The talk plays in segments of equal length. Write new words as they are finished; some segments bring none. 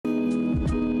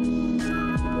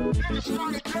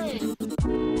Hello,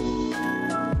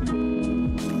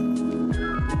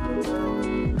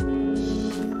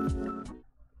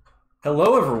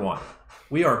 everyone.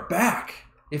 We are back.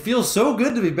 It feels so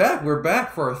good to be back. We're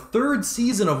back for our third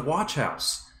season of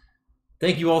WatchHaus.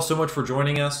 Thank you all so much for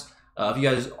joining us. If you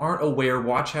guys aren't aware,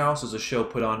 WatchHaus is a show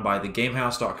put on by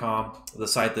thegamehouse.com, the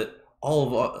site that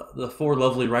all of the four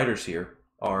lovely writers here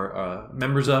are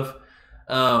members of.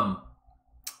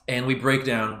 And we break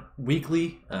down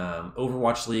weekly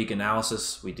Overwatch League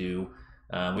analysis. We've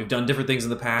done different things in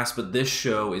the past, but this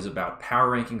show is about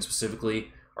power rankings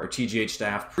specifically, our TGH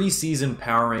staff, preseason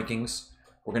power rankings.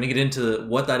 We're going to get into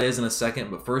what that is in a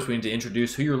second, but first we need to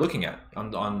introduce who you're looking at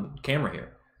on camera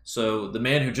here. So the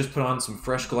man who just put on some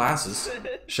fresh glasses,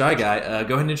 Shy Guy,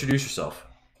 go ahead and introduce yourself.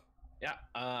 Yeah,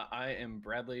 I am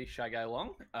Bradley Shy Guy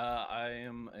Long. I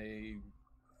am a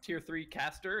Tier 3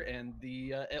 caster and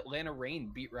the Atlanta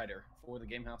Reign beat writer for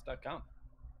thegamehouse.com.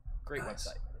 Great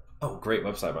website. Oh, great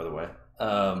website, by the way.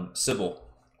 Sybil.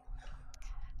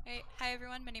 Hey, hi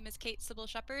everyone, my name is Kate Sybil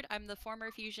Shepard. I'm the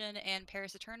former Fusion and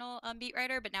Paris Eternal beat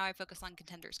writer, but now I focus on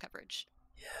Contenders coverage.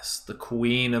 Yes, the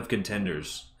queen of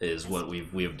Contenders is what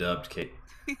we have dubbed Kate.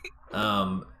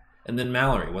 And then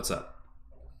Mallory, what's up?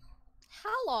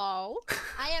 Hello,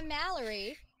 I am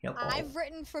Mallory. Hello. I've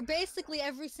written for basically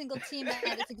every single team that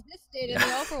has existed in the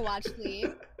Overwatch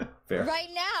League. Fair. Right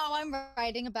now, I'm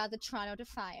writing about the Toronto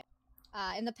Defiant.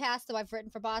 In the past, though, I've written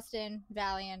for Boston,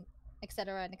 Valiant,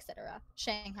 etc., and etc.,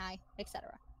 Shanghai,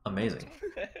 etc. Amazing.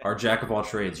 Our jack of all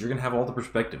trades. You're going to have all the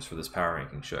perspectives for this power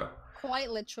ranking show.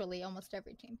 Quite literally, almost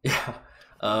every team. Yeah.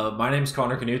 My name's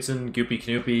Connor Knutson, Goopy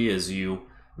Knoopy, as you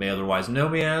may otherwise know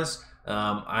me as.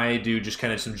 I do just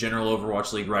kind of some general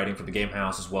Overwatch League writing for the Game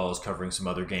House, as well as covering some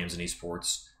other games and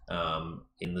esports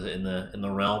in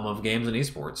the realm of games and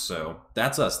esports. So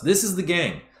that's us. This is the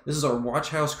gang. This is our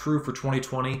WatchHaus crew for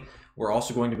 2020. We're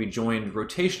also going to be joined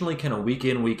rotationally, kind of week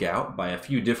in, week out, by a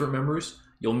few different members.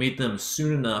 You'll meet them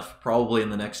soon enough, probably in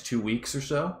the next 2 weeks or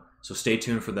so. So stay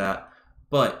tuned for that.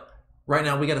 But right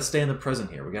now, we got to stay in the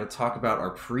present here. We got to talk about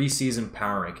our preseason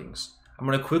power rankings. I'm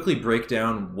going to quickly break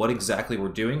down what exactly we're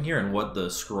doing here and what the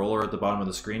scroller at the bottom of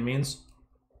the screen means.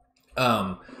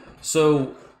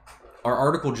 So our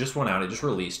article just went out. It just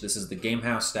released. This is the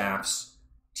Gamehouse staff's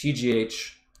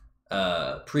TGH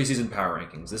preseason power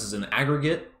rankings. This is an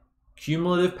aggregate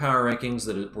cumulative power rankings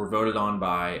that were voted on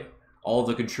by all of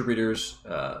the contributors,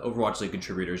 Overwatch League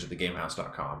contributors at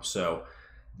thegamehouse.com. So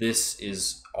this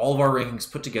is all of our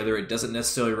rankings put together. It doesn't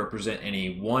necessarily represent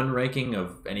any one ranking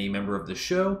of any member of the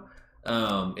show.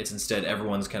 It's instead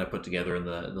everyone's kind of put together in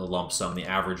the lump sum. The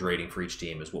average rating for each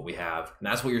team is what we have. And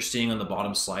that's what you're seeing on the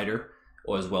bottom slider,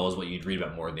 as well as what you'd read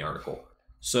about more in the article.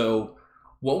 So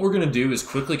what we're going to do is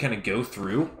quickly kind of go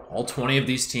through all 20 of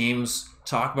these teams,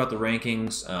 talk about the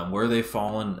rankings, where they've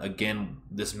fallen. Again,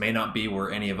 this may not be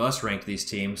where any of us ranked these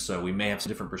teams, so we may have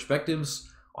some different perspectives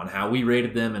on how we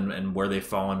rated them and where they've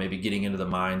fallen, maybe getting into the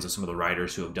minds of some of the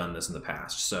writers who have done this in the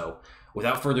past. So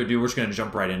without further ado, we're just going to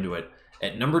jump right into it.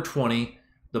 At number 20,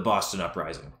 the Boston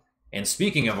Uprising. And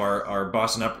speaking of our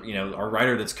Boston our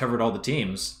writer that's covered all the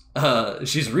teams,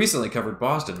 she's recently covered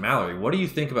Boston. Mallory, what do you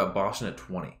think about Boston at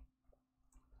 20?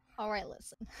 All right,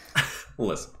 listen.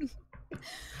 Listen.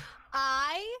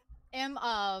 I am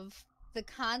of the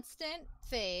constant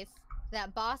faith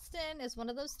that Boston is one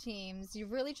of those teams you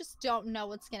really just don't know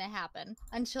what's going to happen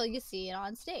until you see it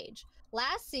on stage.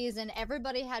 Last season,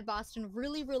 everybody had Boston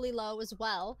really, really low as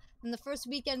well. And the first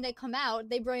weekend they come out,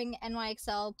 they bring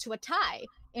NYXL to a tie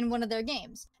in one of their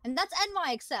games. And that's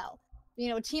NYXL,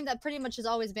 a team that pretty much has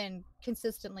always been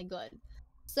consistently good.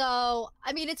 So,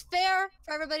 I mean, it's fair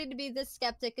for everybody to be this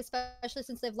skeptic, especially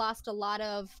since they've lost a lot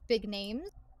of big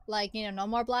names. Like, No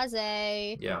More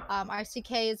Blase. Yeah.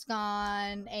 RCK is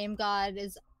gone. Aim God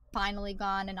is finally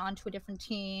gone and onto a different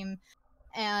team.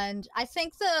 And I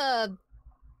think the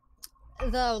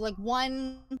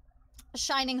one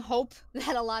shining hope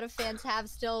that a lot of fans have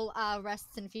still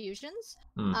rests in Fusions.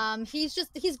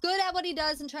 He's good at what he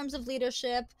does in terms of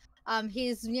leadership.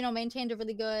 He's maintained a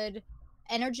really good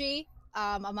energy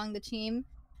among the team,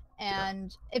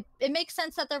 and it makes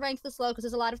sense that they're ranked this low because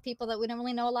there's a lot of people that we don't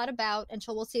really know a lot about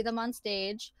until we'll see them on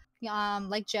stage,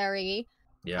 like Jerry.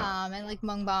 And like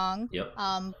Mungbong. Yep.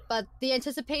 But the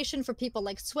anticipation for people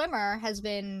like Swimmer has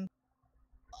been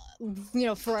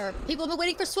for people have been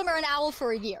waiting for Swimmer and Owl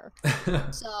for a year.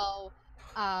 So,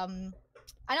 I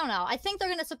don't know. I think they're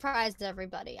going to surprise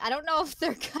everybody. I don't know if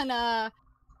they're going to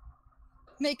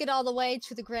make it all the way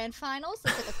to the grand finals.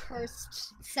 It's like a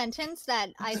cursed sentence that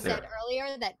I said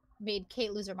earlier that made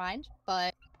Kate lose her mind,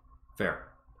 but... Fair.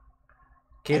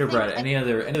 Kate or think- Brad, any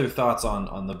other thoughts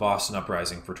on the Boston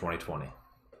Uprising for 2020?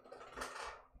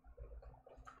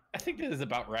 I think that is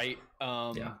about right.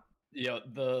 Yeah. You know,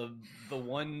 the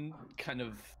one kind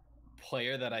of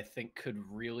player that I think could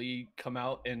really come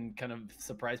out and kind of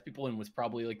surprise people and was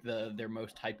probably like their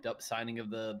most hyped up signing of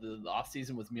the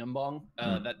offseason was Myunbong.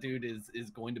 That dude is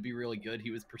going to be really good.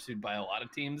 He was pursued by a lot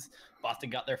of teams. Boston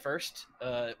got there first,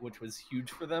 which was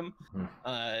huge for them.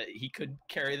 He could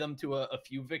carry them to a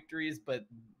few victories, but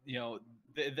you know,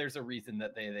 there's a reason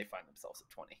that they find themselves at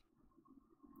 20.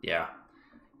 Yeah.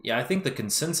 Yeah, I think the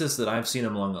consensus that I've seen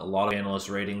among a lot of analyst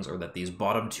ratings are that these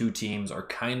bottom two teams are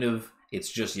kind of, it's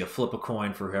just you flip a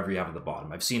coin for whoever you have at the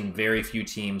bottom. I've seen very few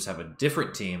teams have a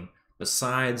different team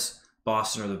besides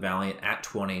Boston or the Valiant at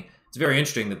 20. It's very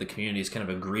interesting that the community has kind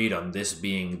of agreed on this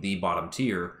being the bottom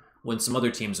tier when some other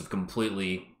teams have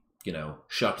completely,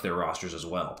 shucked their rosters as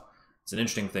well. It's an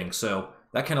interesting thing. So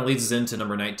that kind of leads us into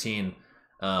number 19.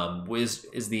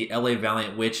 Is the LA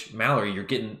Valiant, which, Mallory, you're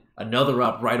getting another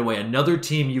up right away, another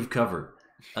team you've covered.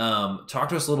 Talk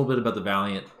to us a little bit about the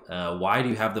Valiant. Why do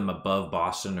you have them above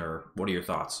Boston, or what are your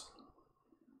thoughts?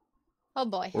 Oh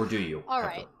boy. Or do you? All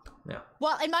right. Yeah.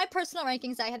 Well, in my personal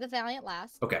rankings, I had the Valiant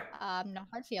last. Okay. No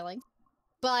hard feelings.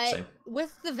 But Same.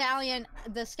 with the Valiant,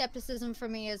 the skepticism for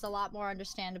me is a lot more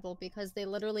understandable because they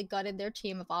literally gutted their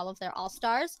team of all of their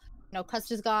all-stars.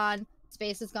 Cust is gone,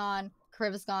 Space is gone,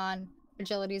 Kriv is gone,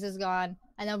 Agilities is gone,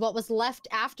 and then what was left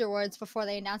afterwards before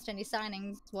they announced any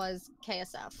signings was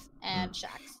KSF and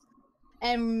Shax.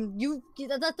 And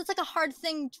that's like a hard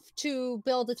thing to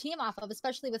build a team off of,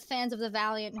 especially with fans of the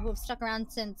Valiant who have stuck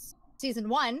around since season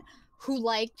 1, who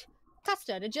liked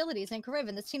Custa, Agilities, and Kriv,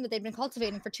 and this team that they've been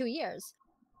cultivating for 2 years.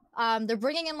 They're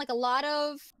bringing in like a lot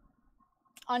of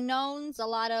unknowns, a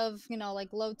lot of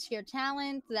like low tier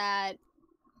talent that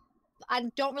I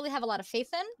don't really have a lot of faith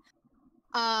in.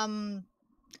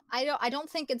 I don't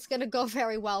think it's gonna go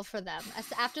very well for them.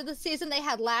 After the season they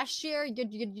had last year,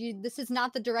 this is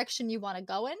not the direction you want to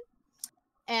go in,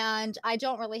 and I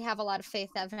don't really have a lot of faith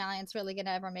that Valiant's really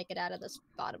gonna ever make it out of this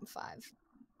bottom 5.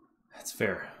 That's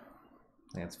fair.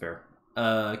 That's fair.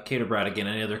 Kate or Brad, again,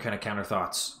 any other kind of counter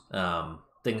thoughts,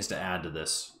 things to add to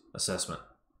this assessment?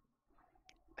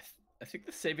 I think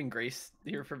the saving grace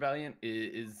here for Valiant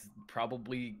is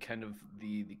probably kind of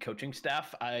the coaching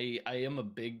staff. I am a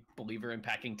big believer in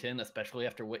Packington, especially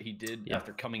after what he did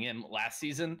after coming in last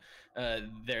season.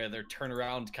 Their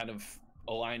turnaround kind of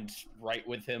aligned right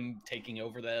with him taking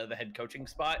over the head coaching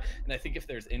spot. And I think if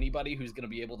there's anybody who's going to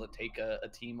be able to take a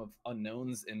team of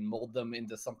unknowns and mold them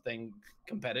into something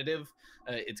competitive,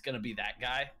 it's going to be that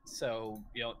guy. So,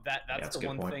 that's the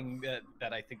one thing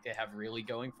that I think they have really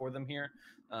going for them here.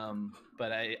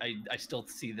 But I still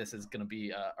see this as going to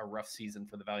be a rough season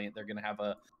for the Valiant. They're going to have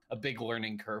a big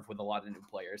learning curve with a lot of new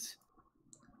players.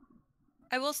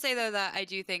 I will say, though, that I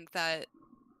do think that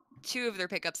 2 of their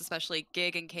pickups, especially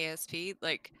Gig and KSP,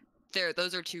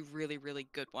 those are 2 really, really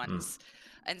good ones.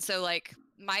 And so,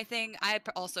 my thing, I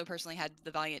also personally had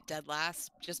the Valiant dead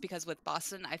last, just because with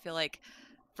Boston, I feel like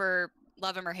for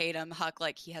love him or hate him, Huck,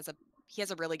 he has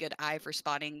a really good eye for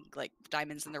spotting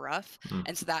diamonds in the rough,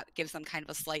 and so that gives them kind of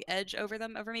a slight edge over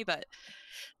me. But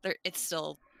it's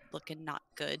still looking not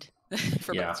good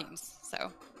for both teams.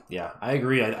 So yeah, I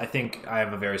agree. I think I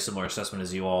have a very similar assessment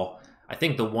as you all. I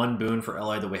think the one boon for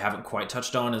LA that we haven't quite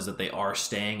touched on is that they are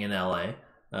staying in LA.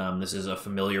 This is a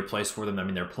familiar place for them. I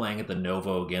mean, they're playing at the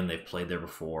Novo again. They've played there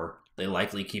before. They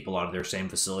likely keep a lot of their same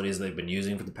facilities they've been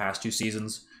using for the past 2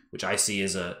 seasons, which I see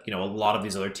as a lot of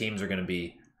these other teams are going to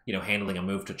be handling a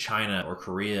move to China or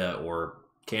Korea or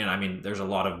Canada. I mean, there's a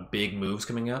lot of big moves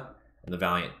coming up, and the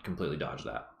Valiant completely dodged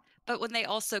that. But when they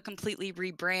also completely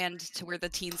rebrand to where the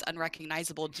team's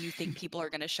unrecognizable, do you think people are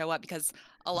going to show up? Because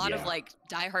a lot of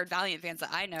diehard Valiant fans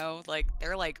that I know,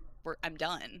 they're I'm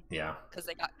done. Yeah. Because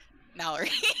they got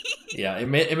Mallory. Yeah, it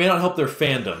may not help their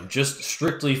fandom, just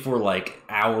strictly for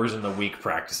hours in the week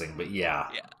practicing. But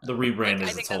the rebrand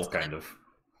is its whole kind of.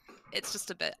 It's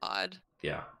just a bit odd.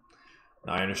 Yeah.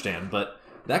 I understand, but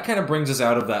that kind of brings us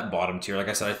out of that bottom tier. Like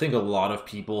I said, I think a lot of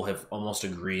people have almost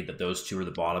agreed that those 2 are the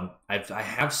bottom. I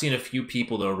have seen a few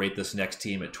people, though, rate this next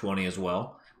team at 20 as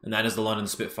well, and that is the London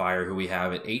Spitfire, who we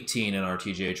have at 18 in our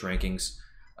TGH rankings.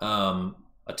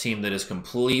 A team that is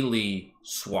completely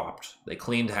swapped. They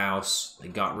cleaned house. They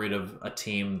got rid of a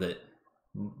team that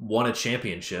won a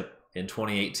championship in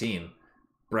 2018.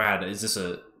 Brad, is this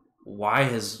why?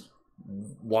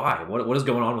 What is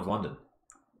going on with London?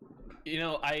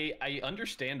 I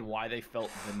understand why they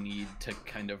felt the need to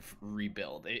kind of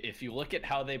rebuild. If you look at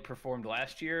how they performed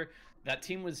last year, that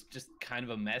team was just kind of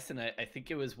a mess, and I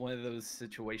think it was one of those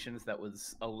situations that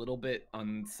was a little bit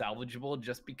unsalvageable,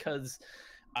 just because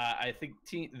I think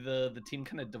the team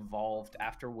kind of devolved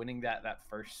after winning that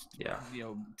first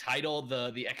title.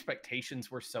 The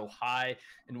expectations were so high,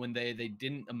 and when they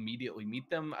didn't immediately meet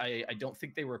them, I don't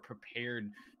think they were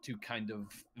prepared to kind of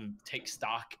take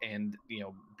stock and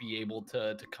be able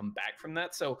to come back from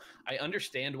that. So I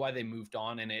understand why they moved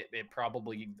on, and it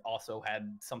probably also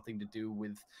had something to do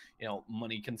with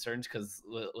money concerns, because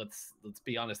let's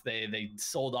be honest, they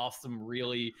sold off some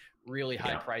really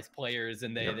high priced players,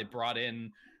 and they brought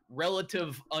in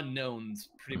relative unknowns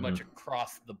pretty much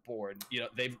across the board.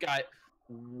 They've got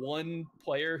one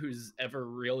player who's ever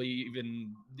really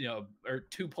even or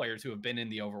two players who have been in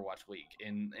the Overwatch League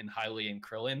in Hylie and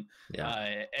Krillin,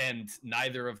 and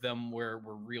neither of them were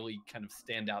really kind of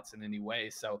standouts in any way.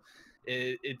 So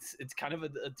it's kind of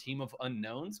a team of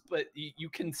unknowns, but you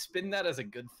can spin that as a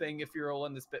good thing if you're a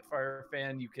London Spitfire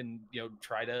fan. You can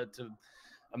try to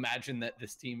imagine that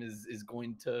this team is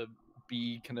going to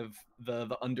be kind of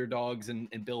the underdogs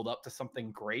and build up to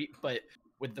something great. But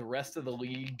with the rest of the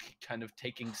league kind of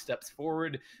taking steps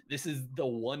forward, this is the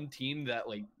one team that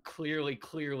clearly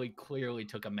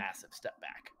took a massive step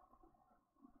back.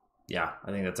 Yeah,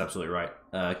 I think that's absolutely right.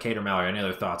 Kate or Mallory, any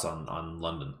other thoughts on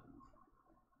London?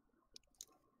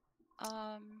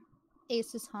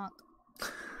 Aces honk.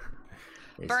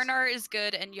 Bernard is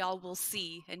good, and y'all will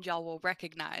see, and y'all will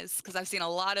recognize, because I've seen a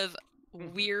lot of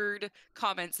weird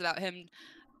comments about him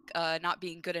not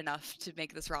being good enough to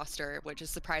make this roster, which is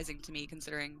surprising to me,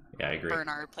 considering I agree.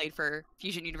 Bernard played for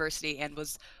Fusion University and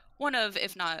was one of,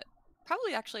 if not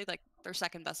probably actually their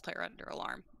second best player under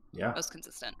Alarm. Yeah. Most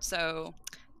consistent. So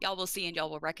y'all will see, and y'all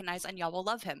will recognize, and y'all will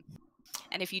love him.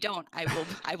 And if you don't, I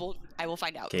will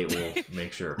find out. Kate will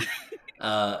make sure.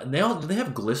 Do they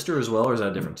have Glister as well, or is that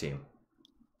a different team?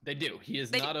 They do. He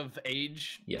is not of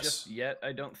age just yet,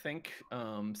 I don't think.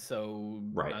 So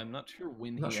I'm not sure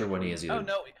when he is either. Oh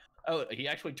no. Oh, he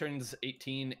actually turns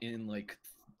 18 in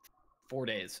 4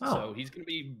 days. Oh. So he's going to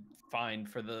be fine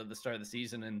for the start of the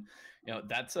season, and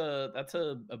that's a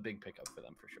big pickup for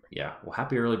them for sure. Yeah. Well,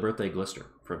 happy early birthday, Glister,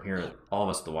 from here at all of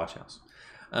us at the WatchHaus.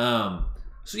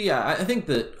 So yeah, I think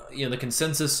that the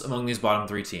consensus among these bottom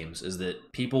three teams is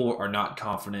that people are not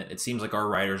confident. It seems like our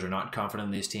writers are not confident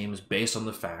in these teams based on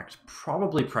the fact,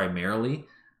 probably primarily,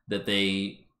 that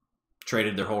they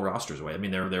traded their whole rosters away. I mean,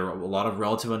 there are a lot of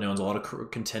relative unknowns, a lot of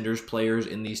contenders players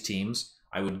in these teams.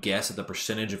 I would guess that the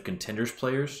percentage of contenders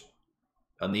players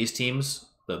on these teams,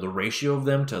 the ratio of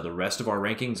them to the rest of our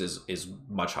rankings is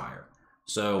much higher.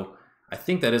 So I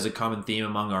think that is a common theme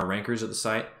among our rankers at the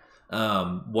site.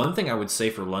 One thing I would say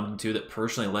for London too that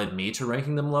personally led me to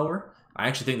ranking them lower, I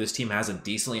actually think this team has a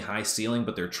decently high ceiling,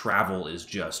 but their travel is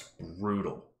just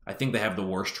brutal. I think they have the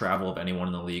worst travel of anyone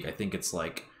in the league. I think it's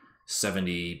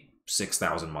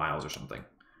 76,000 miles or something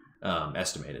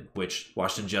estimated, which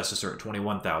Washington Justice are at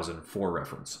 21,000 for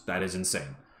reference. That is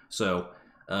insane. So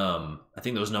I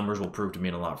think those numbers will prove to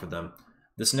mean a lot for them.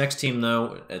 This next team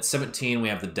though, at 17 we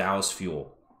have the Dallas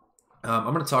Fuel.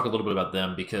 I'm going to talk a little bit about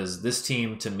them because this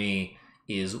team, to me,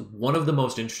 is one of the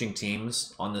most interesting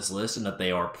teams on this list, and that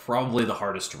they are probably the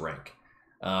hardest to rank.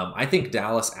 I think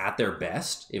Dallas, at their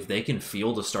best, if they can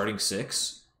field a starting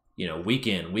six, week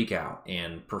in, week out,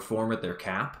 and perform at their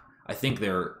cap, I think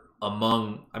they're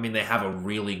they have a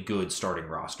really good starting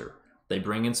roster. They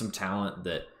bring in some talent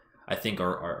that I think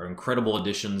are incredible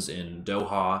additions in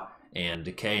Doha and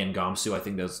Decay and Gamsu. I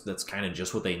think that's kind of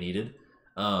just what they needed.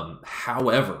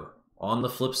 However, on the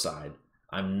flip side,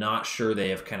 I'm not sure they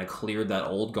have kind of cleared that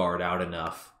old guard out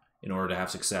enough in order to have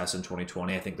success in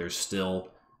 2020. I think there's still,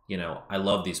 I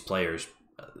love these players.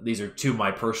 These are two of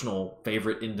my personal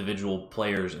favorite individual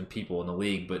players and people in the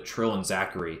league, but Trill and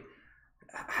Zachary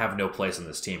have no place in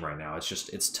this team right now.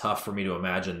 It's tough for me to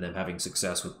imagine them having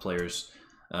success with players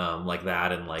like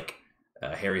that and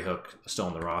Harry Hook still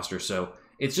on the roster. So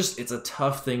it's a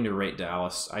tough thing to rate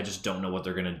Dallas. I just don't know what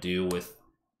they're going to do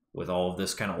with all of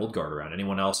this kind of old guard around.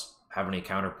 Anyone else have any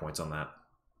counterpoints on that?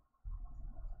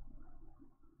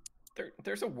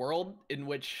 There's a world in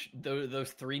which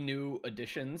those three new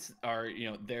additions are,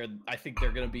 I think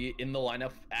they're going to be in the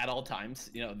lineup at all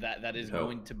times. That is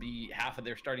going to be half of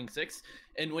their starting six.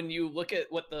 And when you look at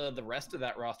what the rest of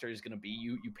that roster is going to be,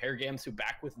 you pair Gamsu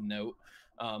back with Note,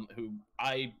 who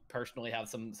I personally have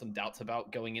some doubts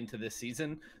about going into this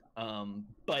season.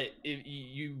 But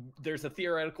there's a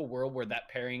theoretical world where that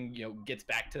pairing, gets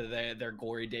back to their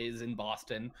glory days in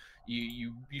Boston.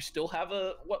 You still have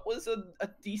a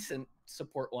decent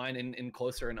support line in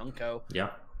Closer and Unco.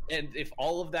 Yeah. And if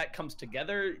all of that comes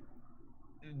together,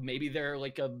 maybe they're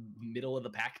like a middle of the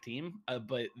pack team,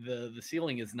 but the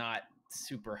ceiling is not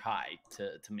super high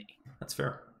to me. That's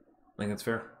fair. I think that's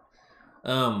fair.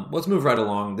 Let's move right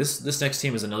along. This next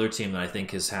team is another team that I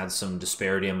think has had some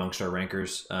disparity amongst our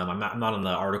rankers. I'm not in the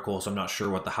article, so I'm not sure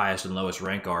what the highest and lowest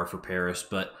rank are for Paris,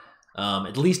 but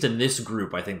at least in this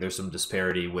group, I think there's some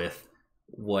disparity with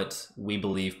what we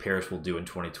believe Paris will do in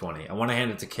 2020. I want to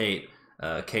hand it to Kate.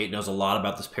 Kate knows a lot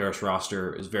about this Paris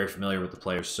roster, is very familiar with the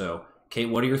players. So, Kate,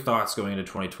 what are your thoughts going into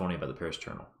 2020 about the Paris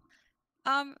Eternal?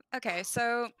 Okay,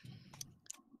 so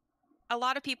a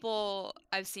lot of people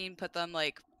I've seen put them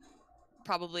like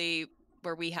probably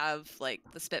where we have like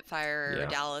the Spitfire or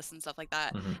Dallas and stuff like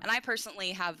that. Mhm. And I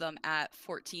personally have them at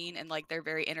 14, and like they're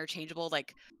very interchangeable.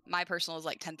 Like my personal is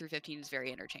like 10 through 15 is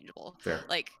very interchangeable. Fair.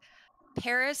 Like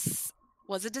Paris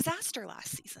was a disaster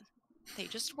last season. They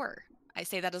just were. I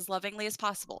say that as lovingly as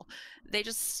possible. They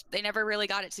never really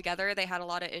got it together. They had a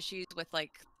lot of issues with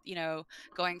like, you know,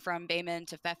 going from Bayman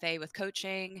to Fefe with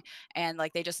coaching, and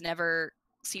like they just never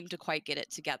seemed to quite get it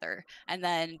together. And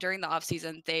then during the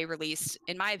offseason, they released,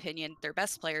 in my opinion, their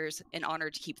best players in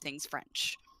honor to keep things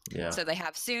French. Yeah. So they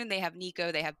have Soon, they have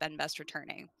Nico, they have Ben Best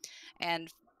returning.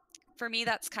 And for me,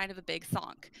 that's kind of a big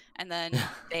thonk. And then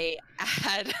they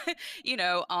add, you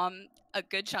know, a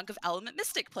good chunk of Element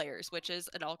Mystic players, which is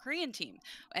an all-Korean team.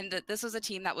 And this was a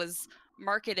team that was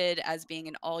marketed as being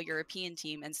an all-European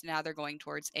team, and so now they're going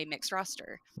towards a mixed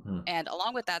roster. Mhm. And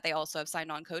along with that, they also have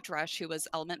signed on Coach Rush, who was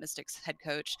Element Mystic's head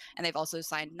coach, and they've also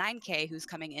signed 9K, who's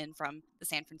coming in from the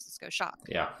San Francisco Shock.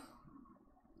 Yeah.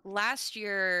 Last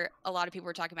year, a lot of people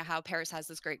were talking about how Paris has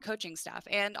this great coaching staff,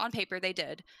 and on paper they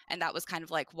did, and that was kind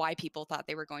of like why people thought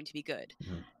they were going to be good.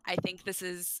 Mhm. I think this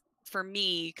is, for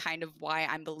me, kind of why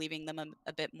I'm believing them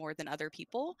a bit more than other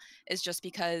people, is just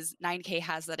because 9K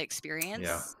has that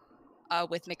experience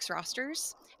with mixed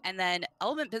rosters, and then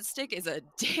Element Mystic is a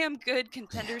damn good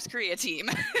Contenders Korea team.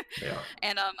 Yeah.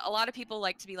 And a lot of people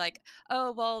like to be like,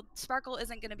 oh, well, Sparkle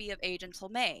isn't going to be of age until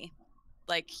May.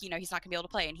 Like, you know, he's not gonna be able to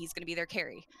play, and he's gonna be their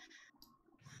carry.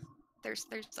 There's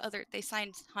they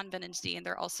signed Hanben and D, and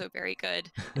they're also very good.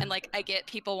 And like, I get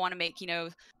people want to make, you know,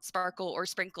 Sparkle or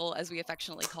Sprinkle, as we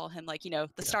affectionately call him, like, you know,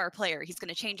 the star player. He's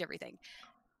gonna change everything.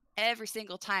 Every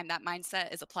single time that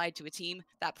mindset is applied to a team,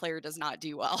 that player does not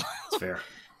do well. It's fair.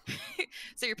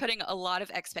 So you're putting a lot of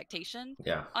expectation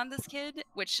on this kid,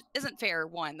 which isn't fair.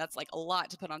 One, that's like a lot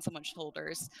to put on someone's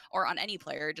shoulders, or on any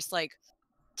player, just like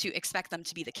to expect them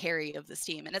to be the carry of this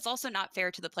team. And it's also not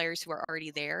fair to the players who are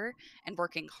already there and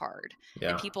working hard.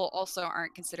 And people also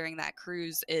aren't considering that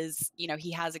Cruz is, you know,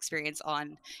 he has experience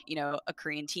on, you know, a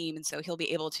Korean team, and so he'll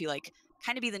be able to like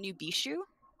kind of be the new Bishu,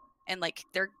 and like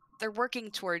they're working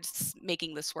towards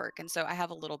making this work. And so I have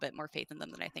a little bit more faith in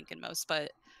them than I think in most.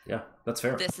 But yeah, that's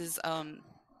fair. This is am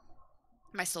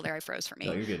I still there? I froze for me.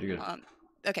 No, you're good. You're good.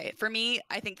 Okay, for me,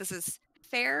 I think this is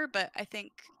fair, but I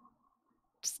think,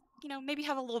 you know, maybe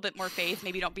have a little bit more faith.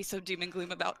 Maybe don't be so doom and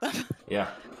gloom about them.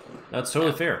 Yeah, that's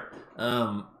totally fair.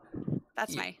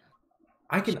 That's my.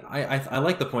 I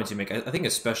like the points you make. I think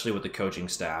especially with the coaching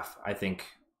staff, I think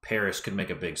Paris could make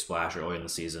a big splash early in the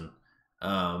season.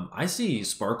 I see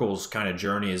Sparkle's kind of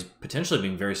journey as potentially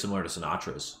being very similar to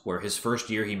Sinatra's, where his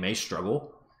first year he may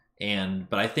struggle,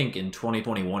 but I think in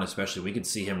 2021 especially, we could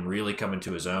see him really come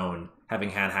into his own,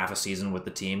 having had half a season with the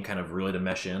team, kind of really to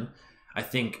mesh in. I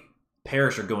think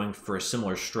Paris are going for a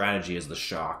similar strategy as the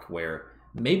Shock, where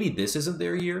maybe this isn't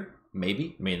their year.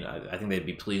 Maybe. I mean, I think they'd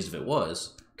be pleased if it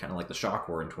was, kind of like the Shock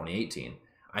were in 2018.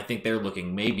 I think they're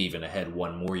looking maybe even ahead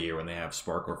one more year when they have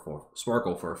Sparkle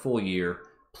for a full year,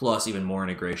 plus even more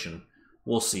integration.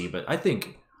 We'll see. But I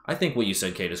think what you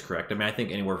said, Kate, is correct. I mean, I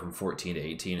think anywhere from 14 to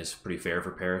 18 is pretty fair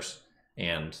for Paris.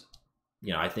 And,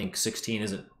 you know, I think 16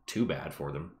 isn't too bad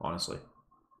for them, honestly.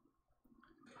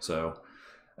 So,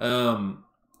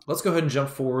 let's go ahead and jump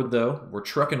forward, though. We're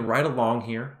trucking right along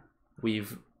here.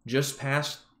 We've just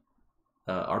passed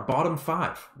our bottom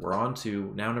 5. We're on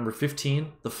to now number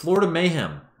 15, the Florida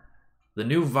Mayhem. The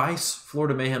new Vice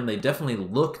Florida Mayhem. They definitely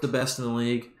look the best in the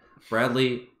league.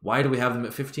 Bradley, why do we have them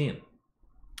at 15?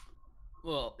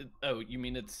 Well, you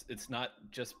mean it's not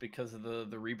just because of the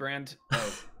rebrand?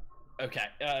 Oh, okay.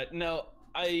 No,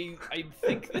 I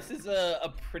think this is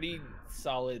a pretty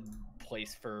solid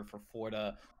place for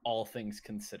Florida, all things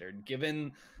considered,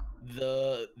 given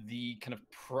the kind of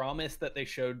promise that they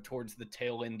showed towards the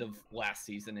tail end of last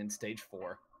season in Stage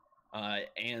 4,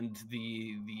 and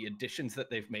the additions that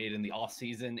they've made in the off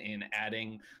season in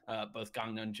adding both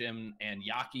Gangnam Jim and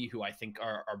Yaki, who I think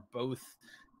are both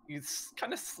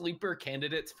kind of sleeper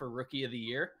candidates for Rookie of the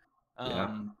Year.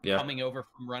 Coming over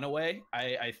from Runaway,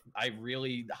 I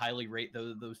really highly rate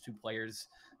those two players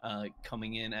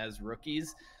coming in as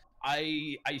rookies.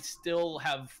 I still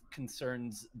have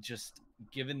concerns just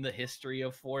given the history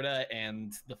of Florida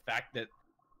and the fact that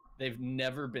they've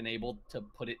never been able to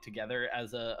put it together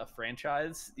as a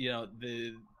franchise. You know,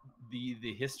 the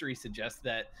history suggests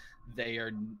that they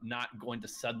are not going to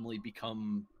suddenly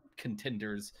become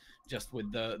contenders just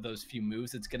with those few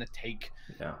moves. It's going to take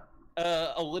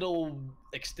a little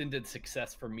extended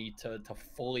success for me to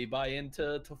fully buy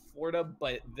into Florida,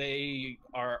 but they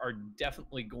are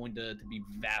definitely going to be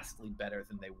vastly better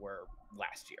than they were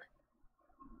last year.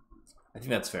 I think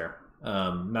that's fair.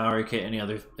 Mallory, Kate, any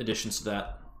other additions to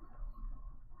that?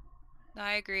 No,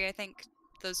 I agree. I think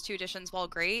those 2 additions, while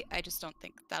great, I just don't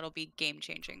think that'll be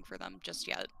game-changing for them just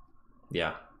yet.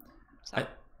 Yeah. So.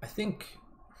 I think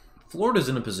Florida's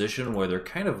in a position where they're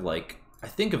kind of like, I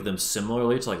think of them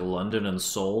similarly to like London and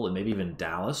Seoul and maybe even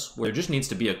Dallas, where there just needs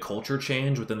to be a culture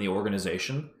change within the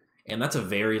organization. And that's a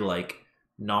very like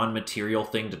non-material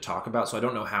thing to talk about. So I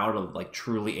don't know how to like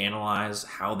truly analyze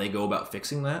how they go about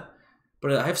fixing that.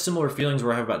 But I have similar feelings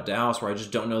where I have about Dallas, where I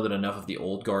just don't know that enough of the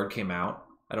old guard came out.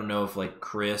 I don't know if like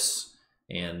Chris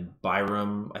and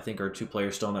Byram, I think, are 2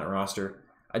 players still on that roster.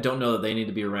 I don't know that they need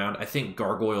to be around. I think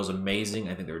Gargoyle's amazing.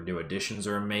 I think their new additions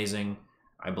are amazing.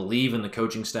 I believe in the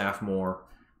coaching staff more.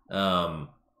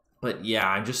 But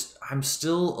yeah, I'm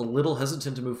still a little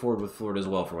hesitant to move forward with Florida as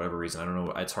well for whatever reason. I don't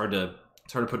know. It's hard to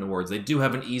put into words. They do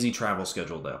have an easy travel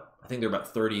schedule though. I think they're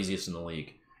about 3rd easiest in the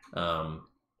league.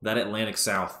 That Atlantic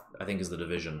South, I think, is the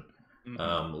division. Mm-hmm.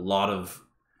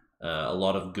 A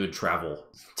lot of good travel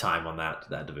time on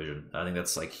that division. I think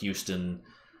that's like Houston,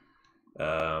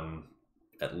 Atlanta,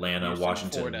 Houston,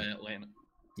 Washington, Florida, Atlanta.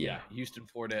 Yeah, Houston,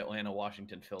 Florida, Atlanta,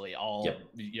 Washington, Philly. All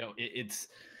you know, it's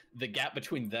the gap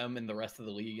between them and the rest of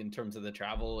the league in terms of the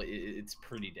travel. It's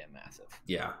pretty damn massive.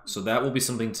 Yeah, so that will be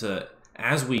something to,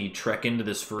 as we trek into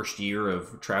this first year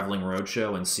of traveling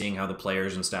roadshow and seeing how the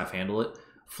players and staff handle it.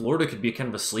 Florida could be kind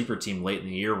of a sleeper team late in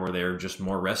the year where they're just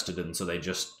more rested, and so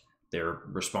their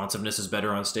responsiveness is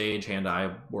better on stage,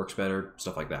 hand-eye works better,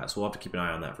 stuff like that. So we'll have to keep an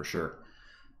eye on that for sure.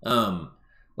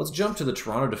 Let's jump to the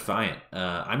Toronto Defiant.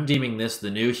 I'm deeming this the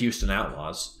new Houston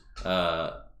Outlaws.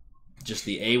 Just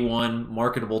the A1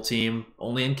 marketable team,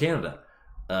 only in Canada.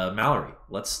 Mallory,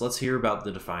 let's hear about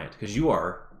the Defiant, because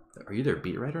are you their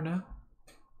beat writer now?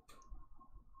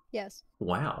 Yes.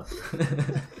 Wow.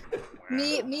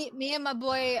 Me and my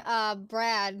boy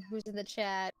Brad, who's in the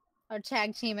chat, are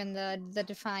tag team in the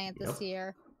Defiant this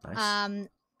year. Nice.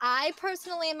 I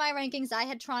personally, in my rankings, I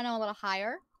had Toronto a little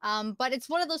higher. But it's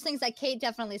one of those things that Kate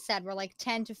definitely said, where like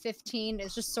 10 to 15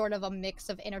 is just sort of a mix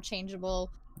of interchangeable,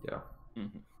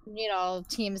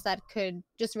 teams that could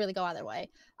just really go either way.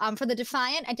 For the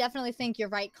Defiant, I definitely think you're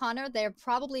right, Connor. They're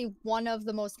probably one of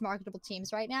the most marketable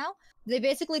teams right now. They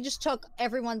basically just took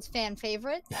everyone's fan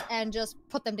favorites and just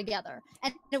put them together.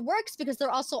 And it works because they're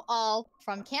also all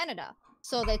from Canada.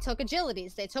 So they took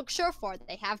Agilities, they took Surefour,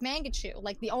 they have Mangachu.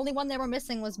 Like the only one they were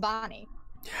missing was Bonnie.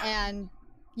 And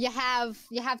you have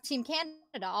Team Canada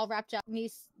all wrapped up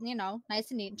nice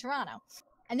and neat in Toronto.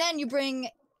 And then you bring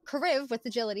Kariv with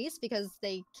Agilities because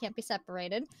they can't be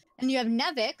separated. And you have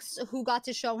Nevix, who got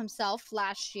to show himself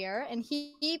last year, and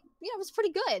he was pretty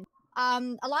good.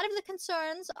 A lot of the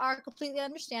concerns are completely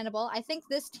understandable. I think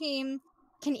this team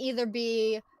can either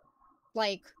be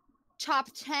like top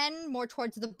 10 more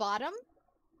towards the bottom,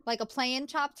 like a play-in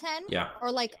top 10, or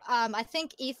like I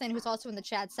think Ethan, who's also in the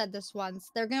chat, said this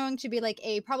once. They're going to be like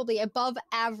a probably above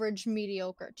average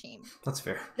mediocre team. That's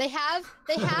fair. They have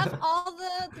all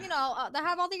the they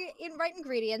have all the right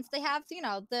ingredients. They have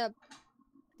the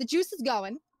juice is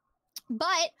going.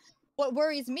 But what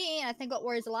worries me, and I think what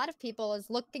worries a lot of people, is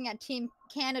looking at Team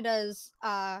Canada's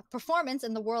performance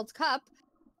in the World Cup.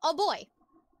 Oh boy,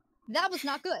 that was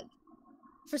not good.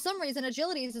 For some reason,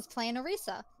 Agilities is playing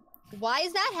Orisa. Why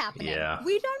is that happening? Yeah.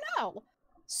 We don't know.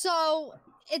 So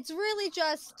it's really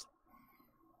just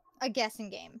a guessing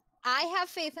game. I have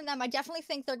faith in them. I definitely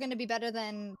think they're going to be better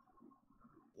than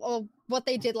what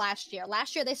they did last year.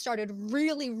 Last year, they started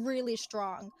really, really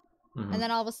strong. Mm-hmm. And then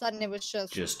all of a sudden, it was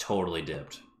just totally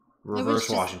dipped. Reverse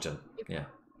Washington. It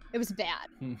was bad.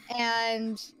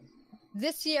 And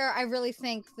this year, I really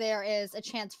think there is a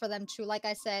chance for them to, like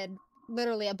I said,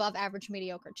 literally above average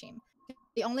mediocre team.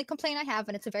 The only complaint I have,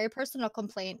 and it's a very personal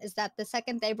complaint, is that the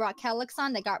second they brought Kelix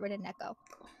on, they got rid of Neko.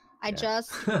 It's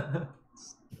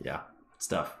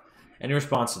tough. Any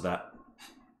response to that?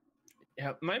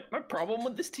 Yeah, my problem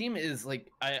with this team is like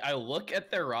I look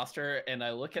at their roster and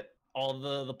I look at all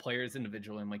the players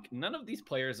individually. I'm like, none of these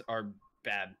players are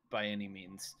bad by any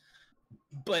means.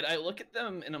 But I look at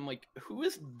them and I'm like, who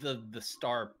is the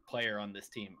star player on this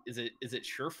team? Is it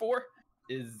Surefour?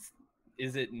 is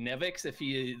it Nevix if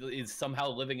he is somehow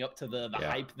living up to the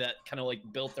hype that kind of like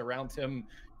built around him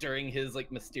during his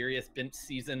like mysterious bench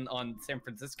season on San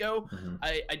Francisco?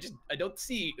 I don't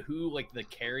see who like the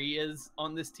carry is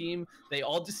on this team. They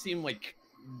all just seem like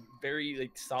very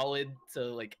like solid to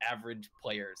like average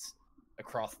players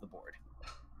across the board.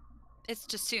 It's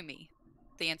Jasumi.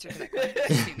 The answer to that question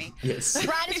is Jasumi. Yes.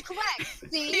 Brad is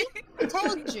correct. See? I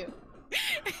told you.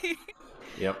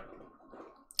 Yep.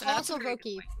 Also,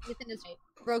 Roki. Ethan is right.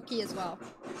 Roki as well.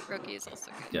 Roki is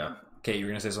also good. Yeah. Kate, you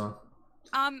were gonna say something?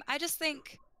 I just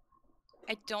think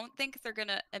I don't think they're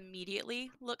gonna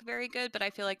immediately look very good, but I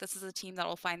feel like this is a team that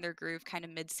will find their groove kind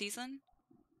of mid-season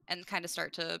and kind of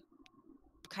start to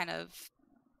kind of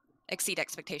exceed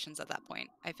expectations at that point.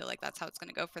 I feel like that's how it's going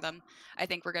to go for them. I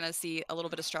think we're going to see a little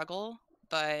bit of struggle,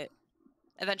 but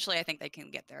eventually I think they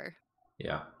can get there.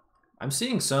 Yeah. I'm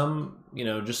seeing some,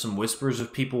 just some whispers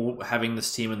of people having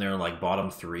this team in their like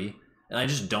bottom 3. And I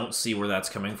just don't see where that's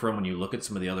coming from when you look at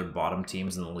some of the other bottom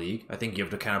teams in the league. I think you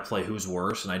have to kind of play who's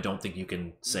worse, and I don't think you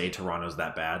can say Toronto's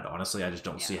that bad. Honestly, I just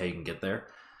don't see how you can get there.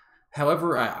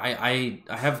 However, I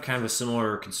have kind of a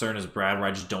similar concern as Brad, where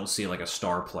I just don't see like a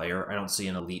star player. I don't see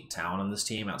an elite talent on this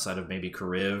team outside of maybe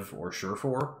Kariv or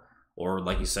Surefour, or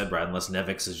like you said, Brad, unless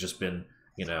Nevix has just been,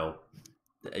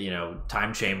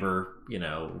 time chamber,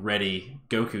 ready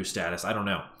Goku status. I don't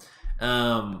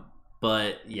know.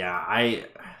 But yeah,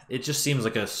 it just seems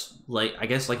like I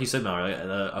guess like you said, Mallory,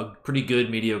 a pretty good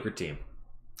mediocre team.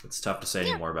 It's tough to say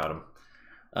anymore about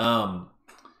them.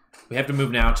 We have to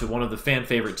move now to one of the fan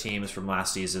favorite teams from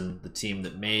last season, the team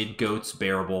that made GOATs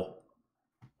bearable,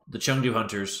 the Chengdu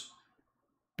Hunters.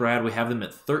 Brad, we have them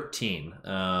at 13,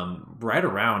 right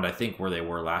around I think where they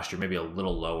were last year, maybe a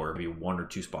little lower, maybe 1 or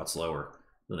 2 spots lower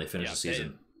than they finished the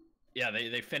season.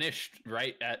 They finished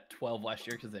right at 12 last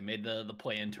year because they made the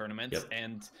play-in tournaments. Yep.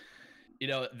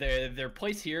 And their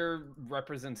place here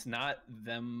represents not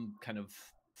them kind of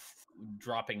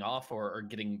dropping off or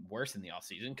getting worse in the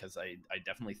offseason, because I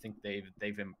definitely think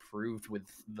they've improved with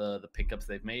the pickups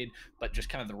they've made, but just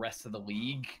kind of the rest of the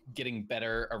league getting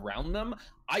better around them.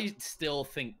 I still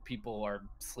think people are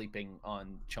sleeping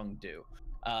on Chengdu.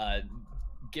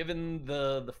 Given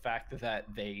the fact that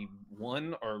they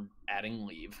are adding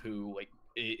Leave, who like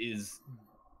is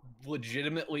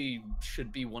legitimately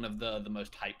should be one of the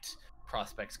most hyped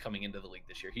prospects coming into the league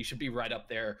this year. He should be right up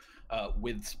there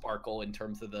with Sparkle in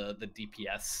terms of the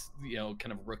DPS,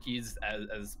 kind of rookies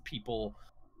as people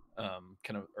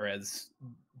or as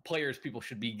players people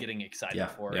should be getting excited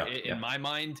for in my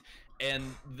mind. And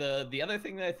the other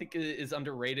thing that I think is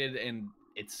underrated, and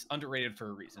it's underrated for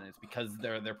a reason, it's because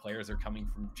their players are coming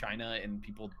from China and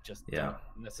people just don't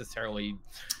necessarily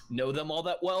know them all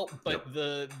that well. But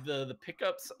the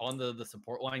pickups on the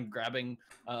support line, grabbing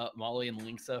Molly and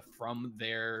Linksa from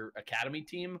their academy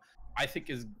team, I think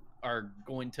are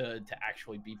going to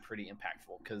actually be pretty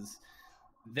impactful, because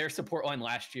their support line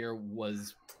last year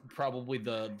was probably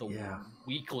the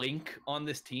weak link on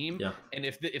this team. And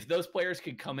if those players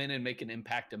could come in and make an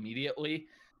impact immediately,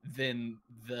 then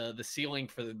the ceiling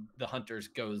for the Hunters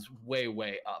goes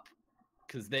way up,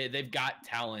 because they've got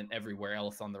talent everywhere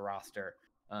else on the roster,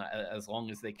 as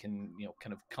long as they can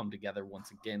kind of come together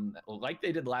once again like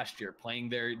they did last year, playing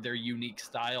their unique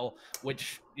style,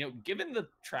 which given the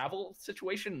travel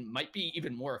situation might be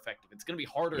even more effective. It's going to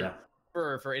be harder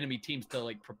for enemy teams to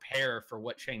like prepare for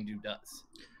what Chengdu does.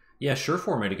 Yeah,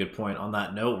 Surefour made a good point on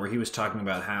that note, where he was talking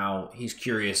about how he's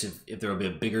curious if there will be a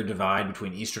bigger divide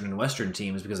between Eastern and Western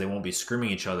teams because they won't be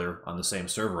scrimming each other on the same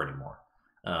server anymore.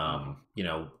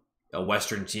 A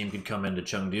Western team could come into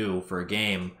Chengdu for a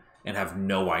game and have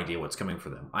no idea what's coming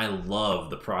for them. I love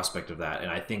the prospect of that,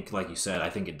 and I think, like you said, I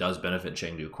think it does benefit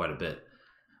Chengdu quite a bit.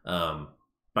 But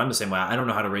I'm the same way. I don't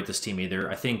know how to rate this team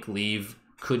either. I think Leave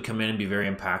could come in and be very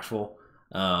impactful.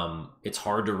 It's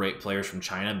hard to rate players from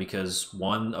China because,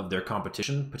 one, of their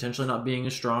competition potentially not being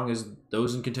as strong as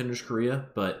those in Contenders Korea,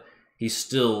 but he's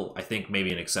still, I think,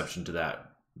 maybe an exception to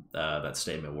that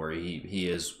statement, where he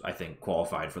is, I think,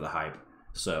 qualified for the hype.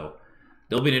 So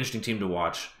they'll be an interesting team to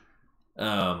watch.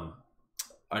 Our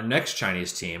next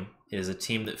Chinese team is a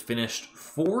team that finished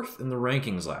 4th in the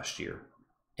rankings last year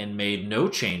and made no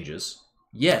changes,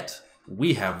 yet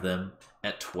we have them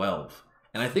at 12.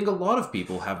 And I think a lot of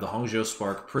people have the Hangzhou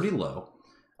Spark pretty low.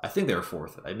 I think they were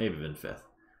 4th. I may have been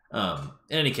 5th.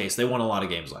 In any case, they won a lot of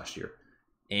games last year.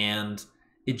 And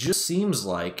it just seems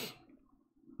like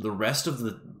the rest of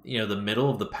the middle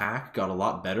of the pack got a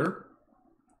lot better.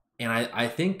 And I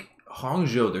think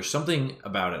Hangzhou, there's something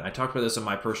about it. I talked about this on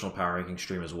my personal power ranking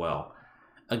stream as well.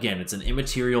 Again, it's an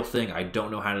immaterial thing. I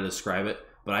don't know how to describe it,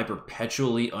 but I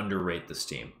perpetually underrate this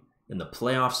team. In the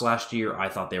playoffs last year, I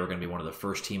thought they were going to be one of the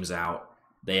first teams out.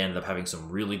 They ended up having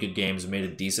some really good games, made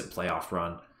a decent playoff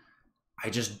run. I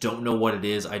just don't know what it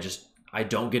is. I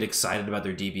don't get excited about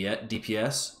their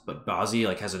DPS, but Bazzi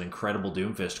like has an incredible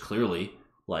Doomfist, clearly.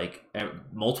 Like,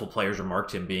 multiple players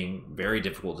remarked him being very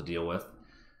difficult to deal with.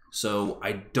 So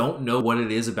I don't know what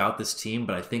it is about this team,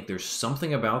 but I think there's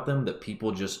something about them that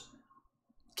people just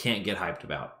can't get hyped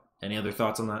about. Any other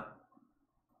thoughts on that?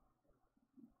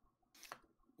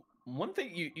 One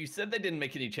thing you said they didn't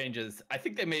make any changes. I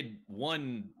think they made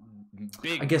one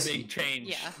big change.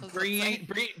 Yeah,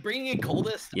 bringing in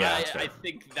Coldest. Yeah, I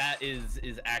think that is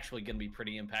actually going to be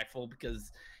pretty impactful,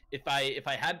 because if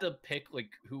I had to pick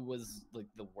like who was like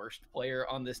the worst player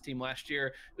on this team last year,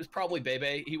 it was probably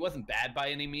Bebe. He wasn't bad by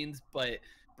any means, but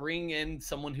bring in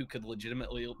someone who could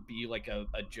legitimately be like a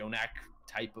Jonak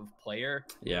type of player,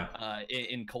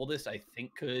 in Coldest, I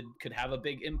think could have a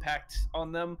big impact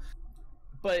on them.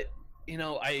 But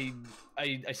I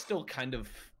still kind of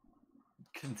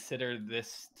consider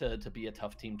this to be a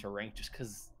tough team to rank, just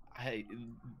because they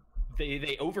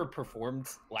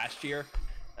overperformed last year.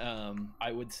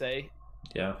 I would say,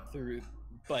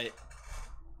 but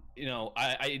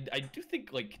I do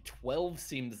think like 12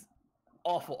 seems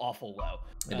awful low.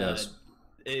 It does.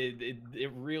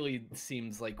 It really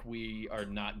seems like we are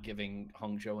not giving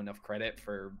Hangzhou enough credit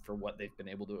for what they've been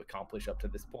able to accomplish up to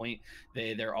this point.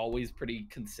 They're always pretty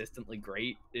consistently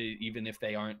great, even if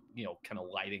they aren't kind of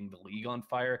lighting the league on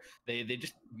fire. They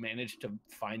just manage to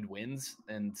find wins,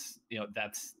 and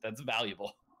that's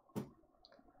valuable.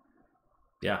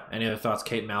 Yeah. Any other thoughts,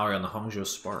 Kate and Mallory, on the Hangzhou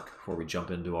Spark before we jump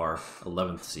into our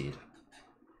 11th seed?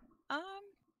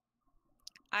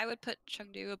 I would put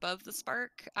Chengdu above the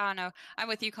Spark. I don't know. I'm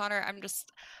with you, Connor.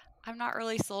 I'm not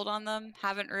really sold on them.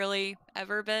 Haven't really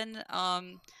ever been.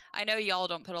 I know y'all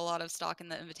don't put a lot of stock in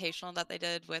the invitational that they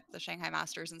did with the Shanghai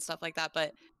Masters and stuff like that,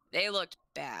 but they looked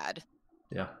bad.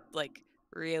 Yeah. Like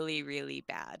really, really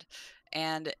bad.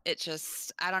 And it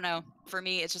just, I don't know. For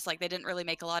me, it's just like they didn't really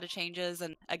make a lot of changes.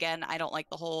 And again, I don't like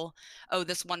the whole, oh,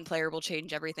 this one player will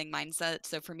change everything mindset.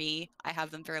 So for me, I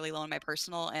have them fairly low in my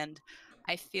personal, and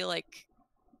I feel like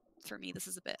for me this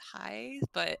is a bit high,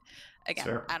 but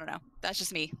again, I don't know, that's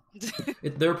just me.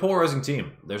 They're a polarizing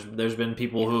team. There's been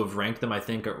people who have ranked them, I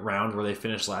think, around where they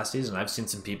finished last season. I've seen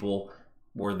some people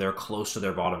where they're close to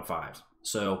their bottom 5,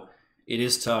 so it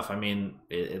is tough. I mean,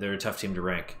 they're a tough team to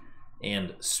rank.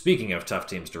 And speaking of tough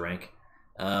teams to rank,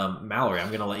 Mallory,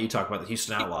 I'm gonna let you talk about the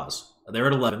Houston Outlaws. They're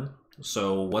at 11,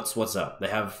 so what's up? They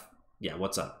have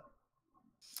what's up?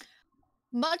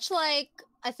 Much like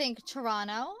I think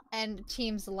Toronto and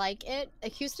teams like it, the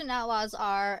Houston Outlaws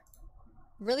are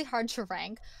really hard to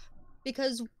rank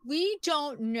because we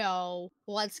don't know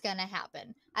what's going to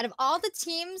happen. Out of all the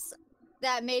teams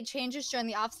that made changes during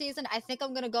the offseason, I think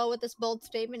I'm going to go with this bold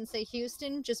statement and say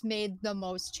Houston just made the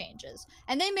most changes.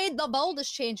 And they made the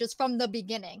boldest changes from the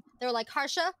beginning. They're like,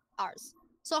 Harsha, ours.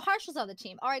 So Harsha's on the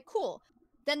team. All right, cool.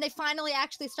 Then they finally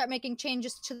actually start making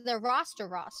changes to their roster.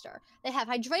 They have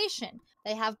Hydration.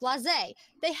 They have Blase.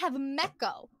 They have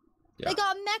Meko. Yeah. They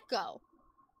got Meko.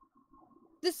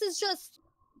 This is just,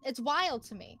 it's wild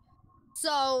to me.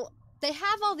 So they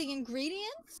have all the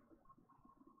ingredients.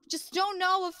 Just don't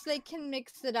know if they can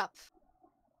mix it up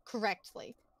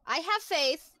correctly. I have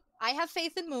faith. I have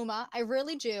faith in Muma. I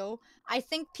really do. I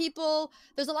think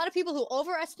there's a lot of people who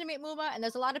overestimate Muma, and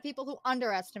there's a lot of people who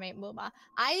underestimate Muma.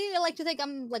 I like to think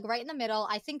I'm like right in the middle.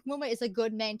 I think Muma is a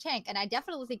good main tank, and I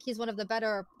definitely think he's one of the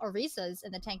better Orisas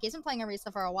in the tank. He's been playing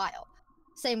Orisa for a while.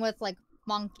 Same with like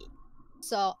Monkey.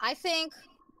 So I think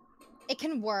it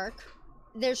can work.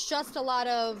 There's just a lot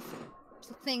of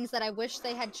things that I wish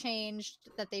they had changed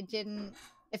that they didn't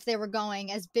if they were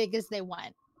going as big as they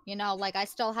went. Like I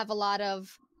still have a lot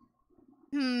of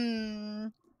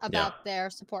about their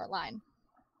support line.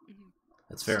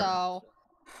 That's fair. So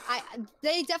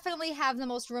they definitely have the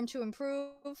most room to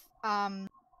improve.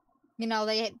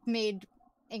 They made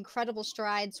incredible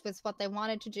strides with what they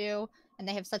wanted to do, and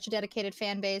they have such a dedicated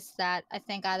fan base that I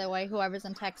think either way, whoever's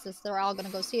in Texas, they're all going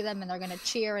to go see them, and they're going to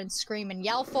cheer and scream and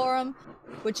yell for them,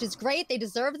 which is great. They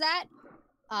deserve that.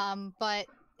 But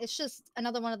it's just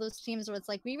another one of those teams where it's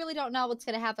like, we really don't know what's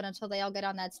going to happen until they all get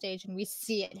on that stage and we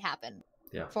see it happen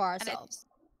for ourselves.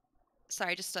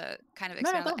 Sorry, just to kind of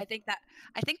expand on that,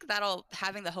 I think that'll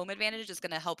having the home advantage is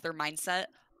going to help their mindset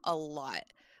a lot.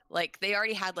 Like they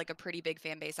already had like a pretty big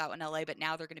fan base out in LA, but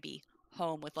now they're going to be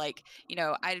home with like,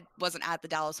 I wasn't at the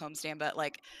Dallas homestand, but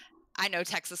like I know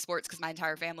Texas sports because my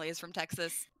entire family is from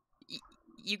Texas.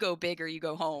 You go big or you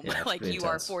go home. Like you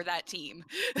are for that team.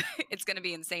 It's going to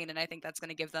be insane, and I think that's going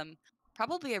to give them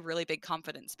probably a really big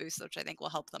confidence boost, which I think will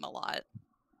help them a lot.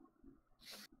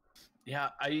 Yeah,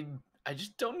 I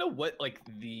just don't know what like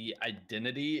the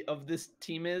identity of this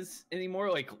team is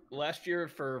anymore. Like last year,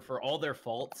 for all their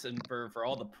faults and for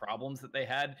all the problems that they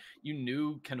had, you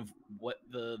knew kind of what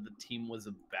the team was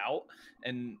about.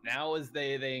 And now as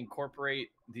they incorporate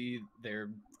their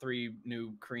 3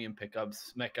 new Korean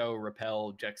pickups, Meko,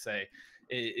 Repel, Jexay,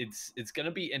 it's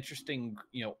gonna be interesting,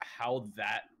 how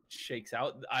that shakes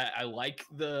out. I like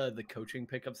the coaching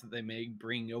pickups that they made,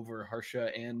 bringing over Harsha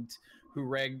and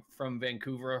Hureg from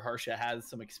Vancouver. Harsha has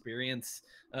some experience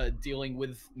dealing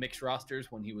with mixed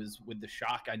rosters when he was with the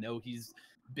Shock. I know he's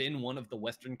been one of the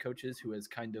Western coaches who has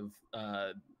kind of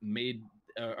made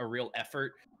a real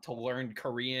effort to learn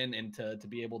Korean and to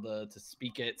be able to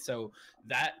speak it. So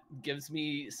that gives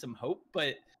me some hope.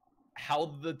 But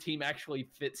how the team actually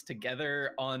fits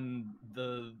together on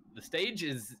the stage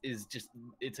is just,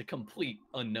 it's a complete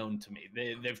unknown to me.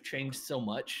 They've changed so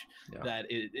much that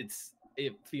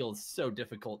it feels so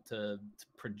difficult to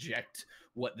project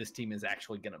what this team is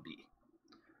actually going to be.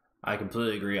 I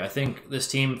completely agree. I think this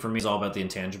team, for me, is all about the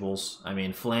intangibles. I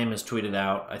mean, Flame has tweeted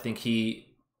out, I think he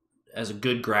has a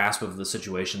good grasp of the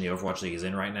situation the Overwatch League is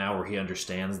in right now, where he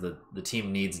understands that the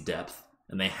team needs depth,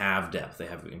 and they have depth. They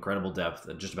have incredible depth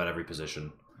at just about every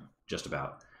position, just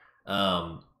about.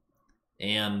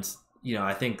 And,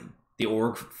 I think the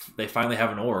org, they finally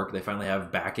have an org, they finally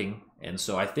have backing, and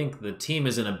so I think the team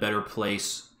is in a better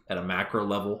place at a macro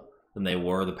level than they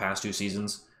were the past 2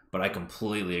 seasons. But I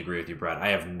completely agree with you, Brad. I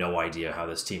have no idea how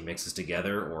this team mixes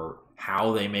together or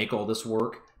how they make all this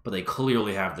work, but they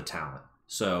clearly have the talent.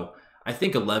 So I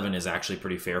think 11 is actually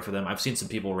pretty fair for them. I've seen some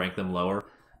people rank them lower,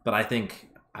 but I think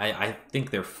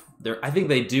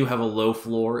they do have a low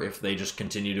floor if they just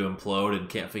continue to implode and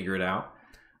can't figure it out.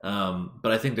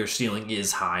 But I think their ceiling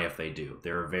is high if they do.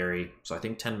 So I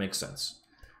think 10 makes sense.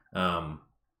 And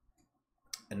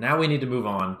now we need to move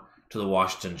on to the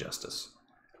Washington Justice.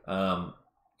 The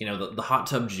hot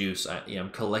tub juice, I'm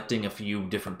collecting a few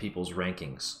different people's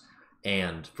rankings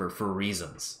and for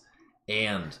reasons.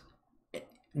 And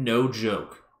no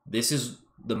joke, this is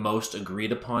the most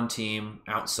agreed upon team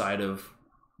outside of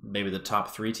maybe the top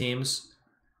 3 teams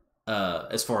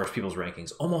as far as people's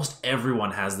rankings. Almost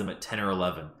everyone has them at 10 or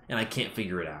 11, and I can't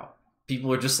figure it out.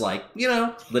 People are just like,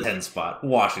 the 10 spot,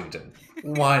 Washington.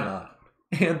 Why not?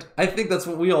 And I think that's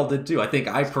what we all did too. I think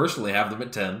I personally have them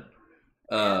at 10.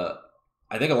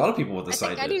 I think a lot of people with the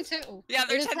site I do too. Yeah,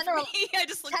 they're 10 for me. I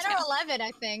just looked 10 or 11,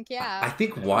 I think. Yeah. I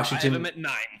think Washington. I have them at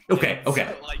 9. Okay. So,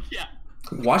 yeah.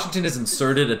 Washington has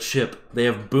inserted a chip. They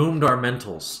have boomed our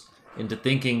mentals into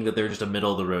thinking that they're just a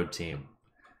middle of the road team,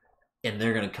 and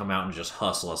they're going to come out and just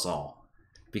hustle us all.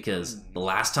 Because the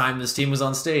last time this team was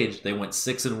on stage, they went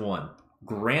 6-1.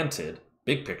 Granted,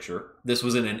 big picture, this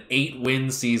was in an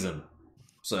 8-win season,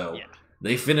 so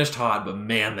they finished hot. But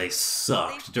man, they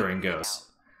sucked during Ghosts.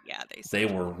 Yeah, they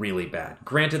were really bad.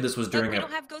 Granted, this was during we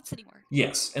don't have goats anymore.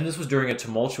 Yes, and this was during a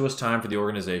tumultuous time for the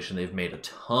organization. They've made a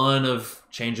ton of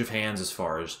change of hands as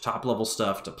far as top-level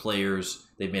stuff to players.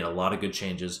 They've made a lot of good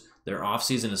changes. Their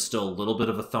offseason is still a little bit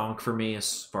of a thonk for me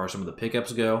as far as some of the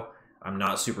pickups go. I'm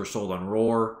not super sold on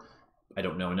Roar. I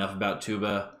don't know enough about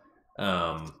Tuba.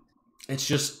 It's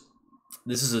just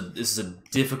this is a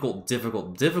difficult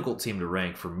team to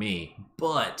rank for me,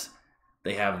 but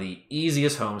they have the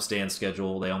easiest homestand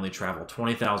schedule. They only travel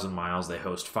 20,000 miles. They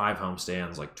host 5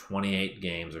 homestands, like 28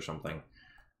 games or something.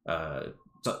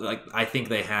 I think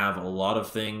they have a lot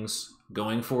of things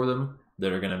going for them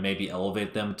that are going to maybe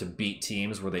elevate them to beat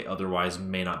teams where they otherwise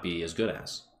may not be as good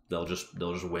as. They'll just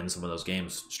win some of those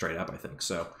games straight up, I think.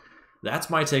 So that's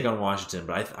my take on Washington.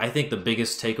 But I think the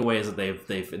biggest takeaway is that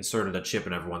they've inserted a chip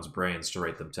in everyone's brains to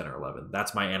rate them 10 or 11.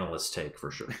 That's my analyst take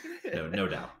for sure. No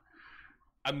doubt.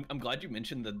 I'm glad you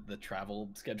mentioned the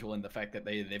travel schedule and the fact that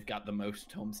they've got the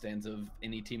most homestands of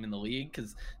any team in the league,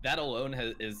 because that alone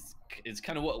is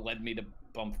kind of what led me to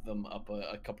bump them up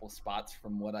a couple spots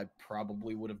from what I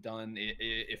probably would have done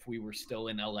if we were still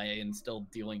in LA and still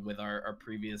dealing with our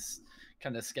previous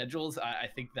kind of schedules. I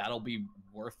think that'll be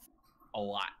worth a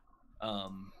lot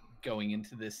going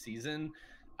into this season.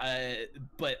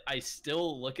 But I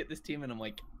still look at this team and I'm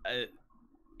like,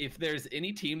 if there's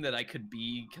any team that I could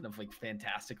be kind of like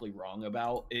fantastically wrong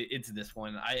about, it's this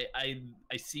one. I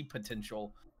see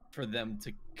potential for them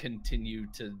to continue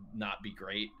to not be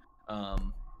great.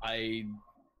 I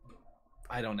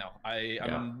don't know.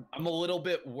 I'm a little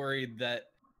bit worried that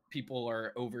people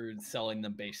are overselling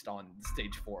them based on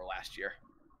stage 4 last year.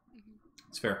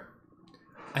 It's fair.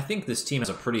 I think this team has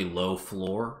a pretty low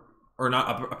floor, or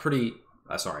not a pretty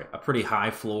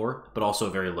high floor, but also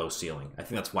a very low ceiling. I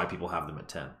think that's why people have them at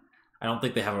 10. I don't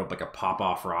think they have like a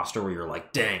pop-off roster where you're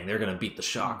like, dang, they're going to beat the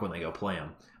Shock when they go play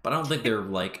them. but I don't think they're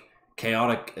like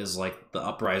chaotic as like the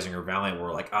Uprising or Valiant,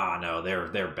 where like, no,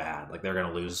 they're bad. Like they're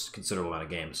gonna lose a considerable amount of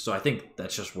games. So I think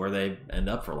that's just where they end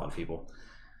up for a lot of people.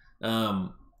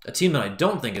 A team that I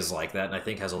don't think is like that, and I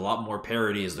think has a lot more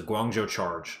parity, is the Guangzhou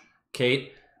Charge.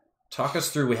 Kate, talk us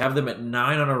through. We have them at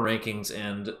 9 on our rankings,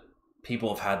 and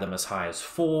people have had them as high as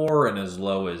 4 and as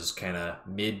low as kind of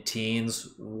mid-teens.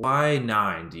 Why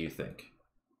 9, do you think?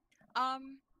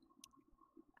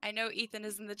 I know Ethan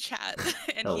is in the chat,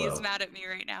 and Hello. he's mad at me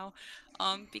right now,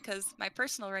 because my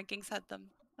personal rankings had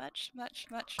them much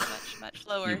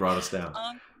lower. You brought us down.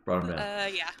 Brought them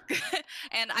down. Yeah.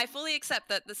 And I fully accept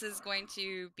that this is going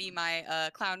to be my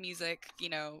clown music,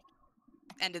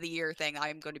 end of the year thing.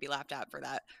 I'm going to be laughed at for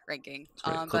that ranking.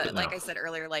 But like I said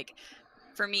earlier, like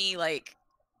for me, like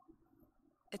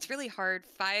it's really hard.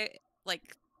 I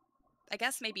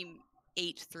guess maybe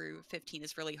 8 through 15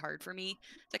 is really hard for me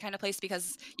to kind of place,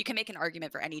 because you can make an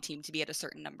argument for any team to be at a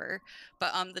certain number.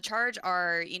 But the Charge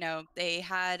are, they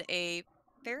had a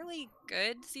fairly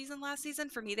good season last season.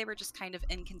 For me, they were just kind of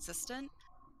inconsistent.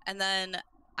 And then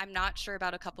I'm not sure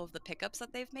about a couple of the pickups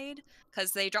that they've made,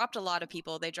 because they dropped a lot of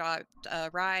people. They dropped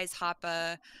Rise,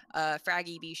 Hoppa,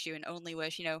 Fraggy, Bishu, and Only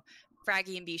Wish.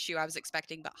 Fraggy and Bishu I was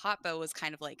expecting, but Hoppa was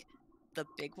kind of like the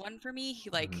big one for me.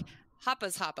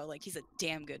 Hoppa's Hoppa, like he's a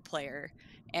damn good player.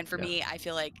 And for me, I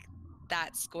feel like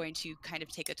that's going to kind of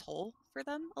take a toll for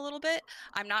them a little bit.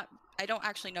 I don't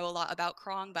actually know a lot about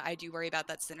Krong, but I do worry about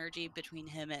that synergy between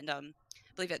him and I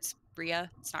believe it's Ria.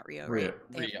 It's not Rio, right?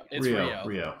 Rio. It's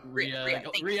Rio. Ria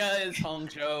is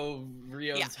Hangzhou.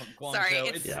 Rio is Guangzhou. Sorry,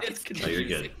 it's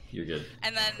confusing. You're good.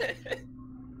 And then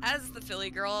as the Philly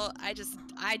girl,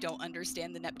 I don't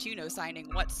understand the Neptuno signing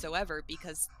whatsoever,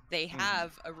 because they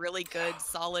have a really good,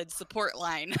 solid support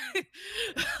line.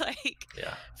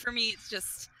 For me, it's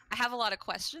just, I have a lot of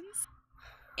questions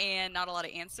and not a lot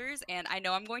of answers, and I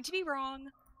know I'm going to be wrong.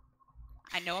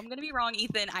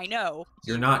 Ethan. I know.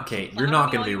 You're not, Kate. You're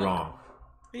not going to be wrong.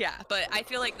 Yeah, but I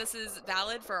feel like this is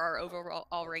valid for our overall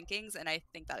rankings, and I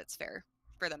think that it's fair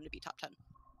for them to be top 10.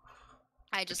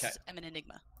 I just am an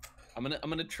enigma. I'm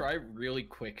gonna try really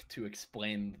quick to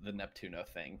explain the Neptuno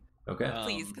thing. Okay.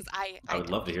 Please, because I would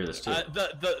love to hear this too.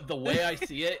 The way I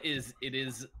see it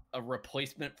is a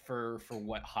replacement for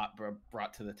what Hot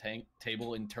brought to the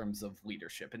table in terms of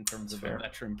leadership, in terms of a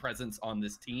veteran presence on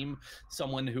this team,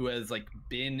 someone who has like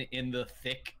been in the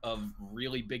thick of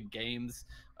really big games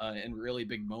and really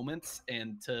big moments,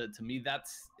 and to me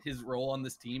that's his role on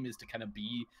this team, is to kind of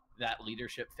be that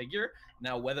leadership figure.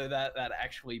 Now, whether that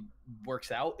actually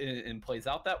works out and plays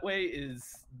out that way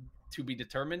is to be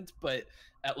determined, but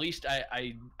at least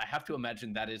I have to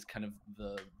imagine that is kind of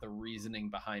the reasoning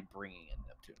behind bringing in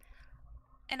Neptune.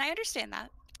 And I understand that,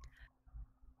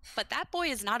 but that boy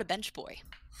is not a bench boy.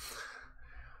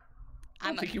 I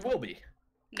don't think he will be.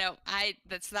 No,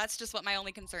 that's just what my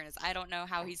only concern is. I don't know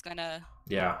how he's gonna.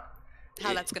 Yeah.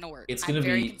 How that's gonna work. I'm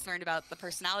very concerned about the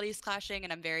personalities clashing,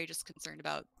 and I'm very just concerned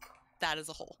about that as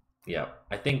a whole. Yeah,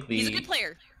 I think he's a good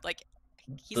player. Like,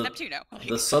 he's Neptuno.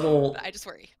 The subtle I just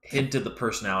worry. hint of the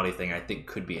personality thing, I think,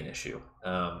 could be an issue.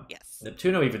 Yes.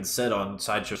 Neptuno even said on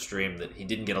Sideshow Stream that he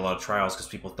didn't get a lot of trials because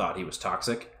people thought he was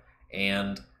toxic.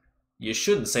 And you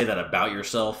shouldn't say that about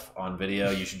yourself on video.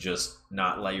 You should just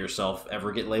not let yourself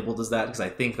ever get labeled as that, because I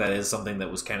think that is something that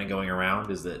was kind of going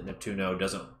around, is that Neptuno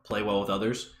doesn't play well with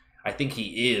others. I think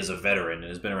he is a veteran and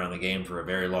has been around the game for a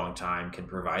very long time, can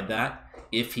provide that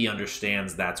if he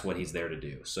understands that's what he's there to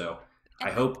do. So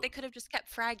I hope they could have just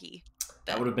kept Fraggy.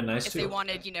 That would have been nice if too. If they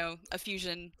wanted, a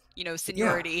fusion,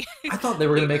 seniority. Yeah. I thought they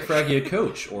were going to make Fraggy a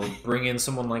coach, or bring in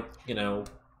someone like,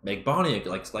 make Bonnie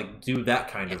like do that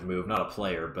kind of move, not a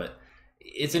player. But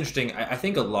it's interesting. I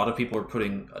think a lot of people are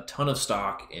putting a ton of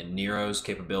stock in Nero's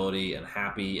capability and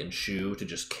Happy and Shu to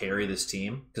just carry this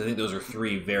team, because I think those are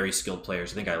 3 very skilled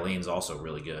players. I think Eileen's also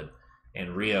really good,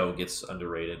 and Rio gets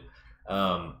underrated.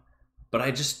 But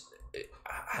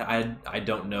I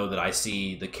don't know that I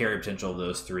see the carry potential of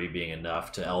those 3 being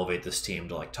enough to elevate this team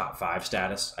to like top 5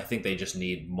 status. I think they just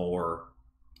need more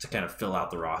to kind of fill out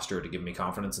the roster to give me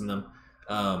confidence in them.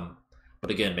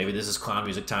 But again, maybe this is clown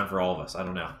music time for all of us. I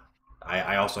don't know.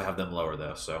 I also have them lower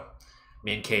though, so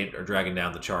me and Kate are dragging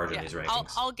down the charge in these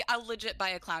rankings. I'll legit buy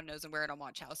a clown nose and wear it on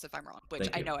WatchHaus if I'm wrong, which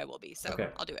I know I will be. So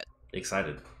I'll do it.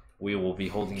 Excited. We will be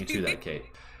holding you to that, Kate.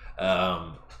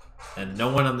 And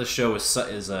no one on the show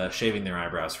is shaving their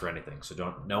eyebrows for anything,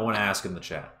 so no one ask in the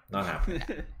chat. Not happening.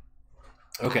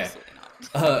 Okay.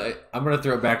 I'm gonna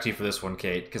throw it back to you for this one,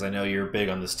 Kate, because I know you're big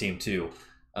on this team too.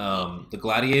 The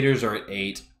Gladiators are at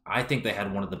 8. I think they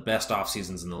had one of the best off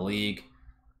seasons in the league.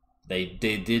 They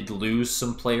did lose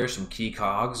some players, some key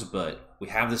cogs, but we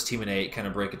have this team in 8. Kind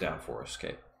of break it down for us,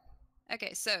 Kate.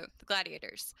 Okay, so the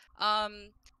Gladiators.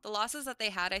 The losses that they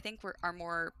had, I think, are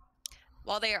more,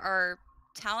 while they are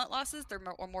talent losses, they're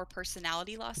more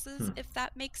personality losses, if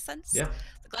that makes sense. Yeah.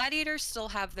 The Gladiators still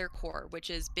have their core, which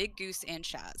is Big Goose and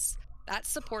Shaz. That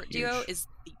support Huge. duo is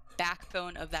the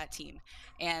backbone of that team.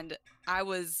 And I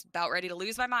was about ready to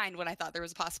lose my mind when I thought there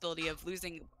was a possibility of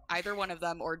losing either one of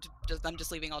them or them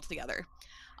just leaving altogether.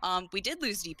 We did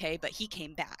lose DP, but he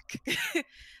came back.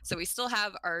 So we still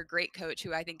have our great coach,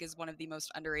 who I think is one of the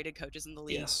most underrated coaches in the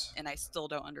league. Yes. And I still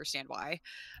don't understand why.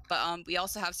 But we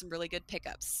also have some really good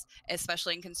pickups,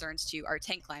 especially in concerns to our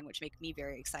tank line, which make me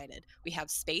very excited. We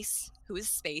have Space, who is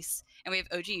Space, and we have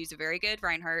OG, who's a very good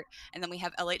Reinhardt, and then we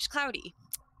have LH Cloudy.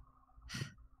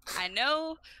 I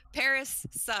know Paris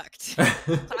sucked.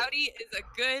 Cloudy is a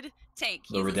good tank.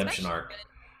 The redemption arc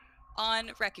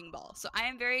on Wrecking Ball. So I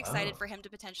am very excited for him to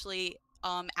potentially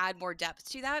add more depth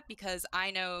to that, because I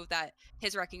know that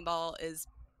his Wrecking Ball is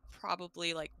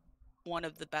probably like one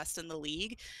of the best in the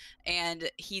league, and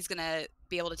he's gonna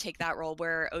be able to take that role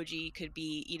where OG could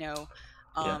be, you know,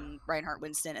 Reinhardt,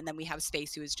 Winston, and then we have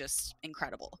Space, who is just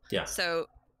incredible. Yeah. So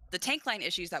the tank line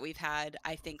issues that we've had,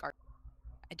 I think, are,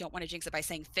 I don't want to jinx it by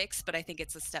saying fixed, but I think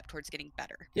it's a step towards getting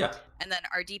better. Yeah. And then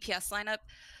our DPS lineup,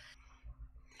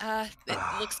 it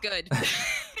looks good.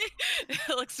 It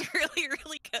looks really,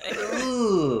 really good.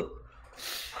 Ugh.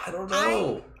 I don't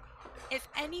know. If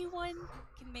anyone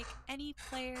can make any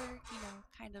player, you know,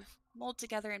 kind of mold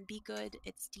together and be good,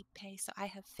 it's DP. So I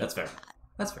have faith That's fair. in that.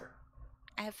 That's fair.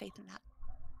 I have faith in that.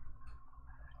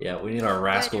 Yeah, we need our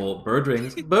rascal birding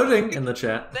in the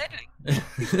chat.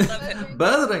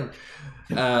 Birding.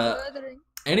 Birding.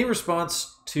 Any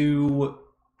response to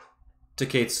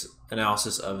Kate's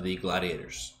analysis of the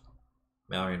Gladiators,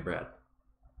 Mallory and Brad?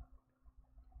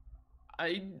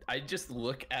 I just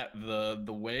look at the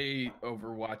way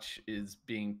Overwatch is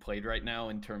being played right now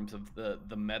in terms of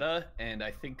the meta, and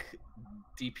I think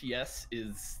DPS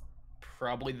is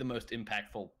probably the most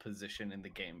impactful position in the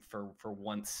game for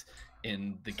once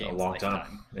in the game's a long lifetime.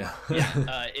 time.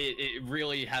 Yeah. It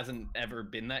really hasn't ever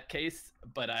been that case,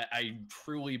 but I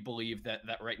truly believe that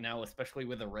right now, especially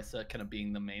with Orisa kind of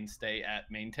being the mainstay at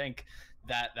main tank,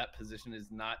 that position is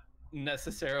not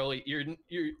necessarily, you're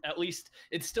at least,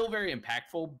 it's still very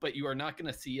impactful, but you are not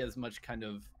going to see as much kind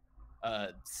of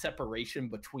separation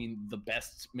between the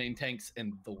best main tanks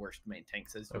and the worst main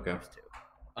tanks as you used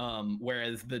to.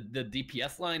 Whereas the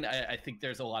DPS line, I think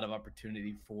there's a lot of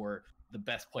opportunity for the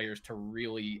best players to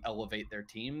really elevate their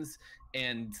teams,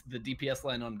 and the DPS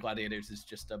line on Gladiators is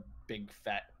just a big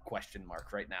fat question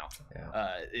mark right now.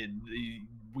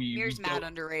 Mir's mad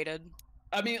underrated.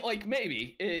 I mean, like,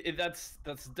 maybe that's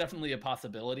definitely a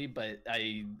possibility, but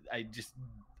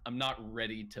I'm not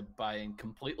ready to buy in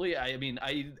completely. I mean,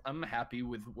 I'm happy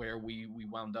with where we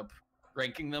wound up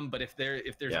ranking them, but if there's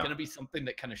going to be something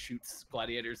that kind of shoots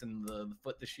Gladiators in the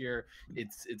foot this year,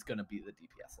 it's going to be the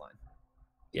DPS line.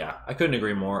 Yeah, I couldn't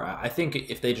agree more. I think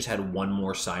if they just had one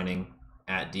more signing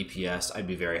at DPS, I'd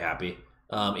be very happy.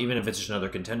 Even if it's just another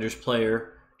Contenders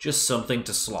player, just something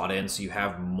to slot in so you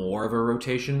have more of a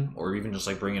rotation, or even just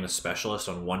like bring in a specialist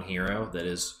on one hero that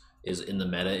is in the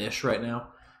meta-ish right now.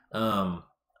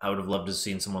 I would have loved to have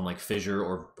seen someone like Fissure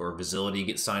or Facility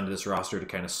get signed to this roster to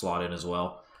kind of slot in as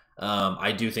well.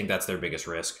 I do think that's their biggest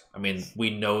risk. I mean, we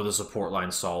know the support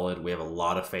line's solid. We have a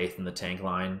lot of faith in the tank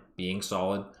line being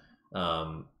solid.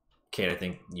 Kate, I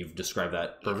think you've described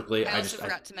that perfectly. I also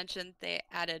forgot to mention they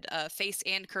added Face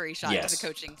and Curry Shot to the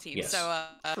coaching team. Yes. So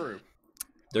true.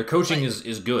 Their coaching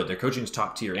is good. Their coaching is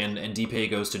top tier, and DP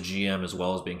goes to GM as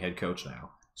well as being head coach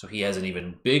now. So he has an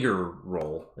even bigger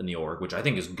role in the org, which I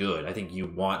think is good. I think you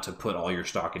want to put all your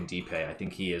stock in DP. I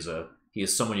think he is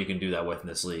someone you can do that with in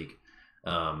this league.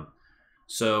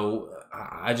 So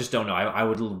I just don't know. I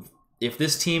would, if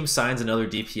this team signs another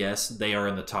DPS, they are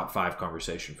in the top 5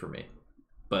 conversation for me.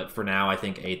 But for now, I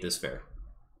think 8th is fair.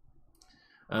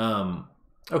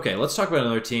 Okay, let's talk about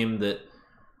another team that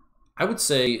I would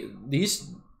say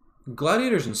these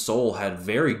Gladiators and Seoul had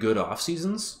very good off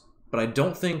seasons, but I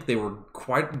don't think they were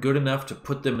quite good enough to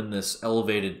put them in this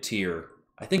elevated tier.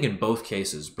 I think in both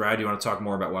cases. Brad, do you want to talk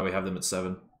more about why we have them at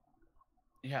 7?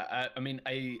 Yeah, I mean,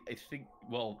 I think,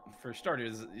 well, for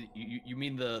starters, you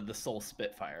mean the Seoul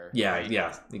Spitfire. Yeah, right?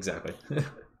 yeah, exactly.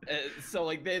 So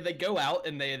like they go out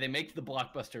and they make the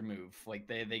blockbuster move. Like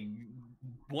they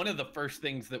one of the first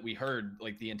things that we heard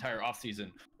like the entire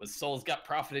offseason was Seoul's got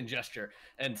profit and gesture,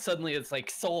 and suddenly it's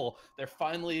like Seoul, they're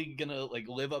finally gonna like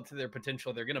live up to their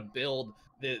potential. They're gonna build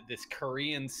this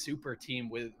Korean super team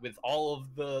with all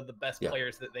of the best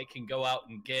players that they can go out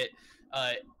and get,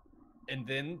 and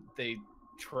then they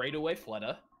trade away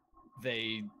Fleta.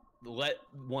 They let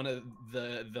one of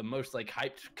the most like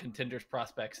hyped contenders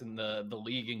prospects in the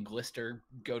league in Glister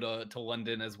go to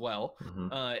London as well.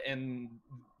 And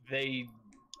they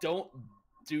don't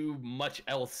do much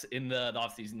else in the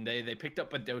offseason. They picked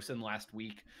up a Dosen last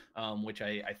week, which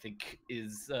I think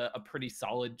is a pretty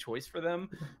solid choice for them.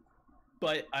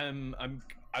 But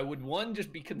I would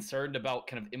just be concerned about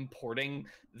kind of importing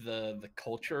the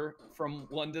culture from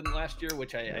London last year,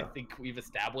 which I think we've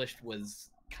established was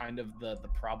kind of the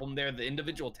problem there. The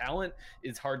individual talent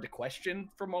is hard to question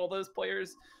from all those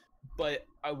players, but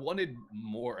I wanted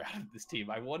more out of this team.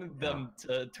 I wanted them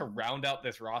to round out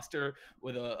this roster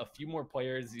with a few more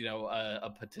players, you know,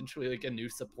 a potentially like a new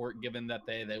support, given that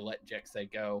they let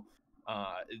Jexay go.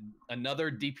 Another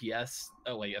DPS,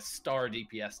 like a star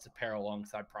DPS to pair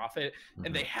alongside Prophet,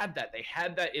 and they had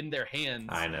that in their hands.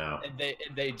 I know. And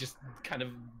they just kind of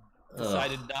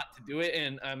decided not to do it.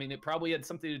 And I mean, it probably had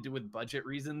something to do with budget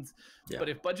reasons. But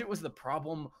if budget was the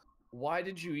problem, why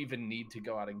did you even need to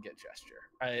go out and get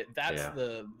Gesture? That's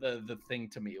the thing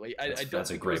to me. Like I don't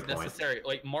think it was necessary.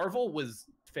 Like Marvel was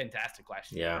fantastic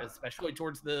last year, especially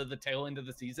towards the tail end of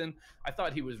the season. I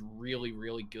thought he was really,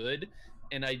 really good.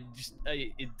 And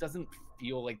it doesn't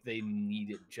feel like they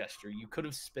needed Gesture. You could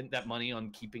have spent that money on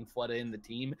keeping Fleta in the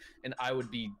team, and I would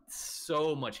be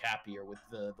so much happier with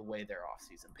the way their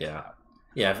offseason played out.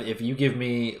 Yeah, if you give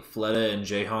me Fleta and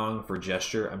Jaehong for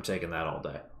Gesture, I'm taking that all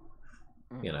day.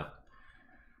 You know?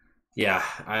 Yeah,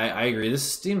 I agree.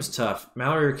 This team's tough.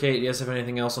 Mallory or Kate, do you guys have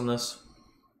anything else on this?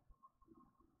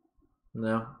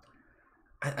 No?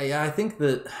 I think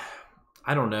that...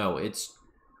 I don't know.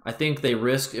 I think they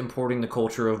risk importing the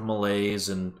culture of malaise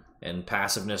and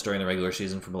passiveness during the regular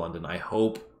season from London. I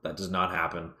hope that does not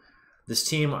happen. This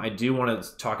team, I do want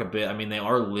to talk a bit. I mean, they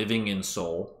are living in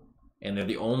Seoul, and they're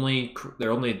the only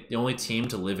team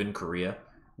to live in Korea.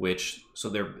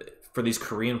 For these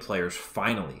Korean players,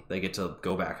 finally they get to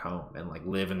go back home and like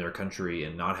live in their country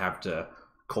and not have to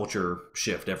culture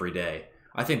shift every day.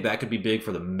 I think that could be big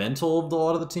for the mental of a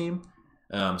lot of the team.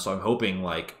 So I'm hoping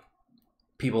like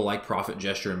people like Prophet,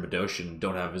 Gesture, and Badoshin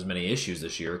don't have as many issues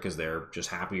this year because they're just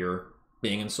happier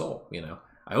being in Seoul. You know,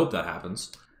 I hope that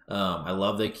happens. I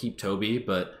love they keep Toby,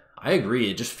 but I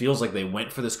agree. It just feels like they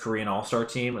went for this Korean All-Star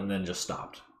team and then just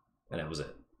stopped, and that was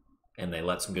it. And they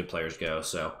let some good players go.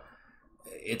 So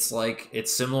it's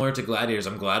similar to Gladiators.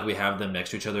 I'm glad we have them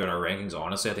next to each other in our rankings.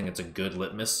 Honestly, I think it's a good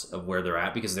litmus of where they're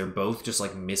at because they're both just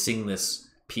like missing this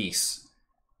piece,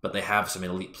 but they have some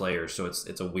elite players, so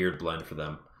it's a weird blend for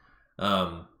them.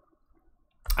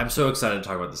 I'm so excited to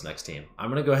talk about this next team. I'm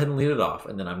going to go ahead and lead it off,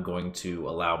 and then I'm going to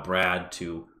allow Brad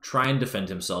to try and defend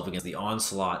himself against the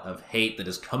onslaught of hate that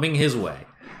is coming his way.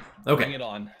 Okay. Bring it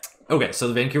on. Okay, so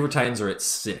the Vancouver Titans are at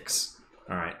 6.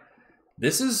 All right.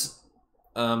 This is,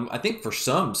 I think for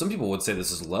some people would say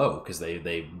this is low because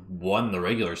they won the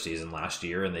regular season last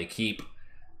year, and they keep,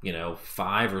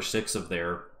 5 or 6 of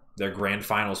their grand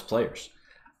finals players.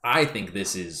 I think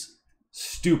this is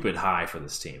stupid high for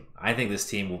this team. I think this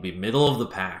team will be middle of the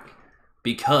pack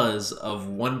because of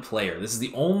one player. This is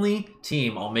the only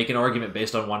team I'll make an argument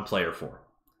based on one player for.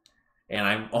 And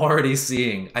I'm already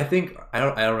seeing, I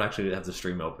don't actually have the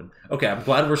stream open. Okay, I'm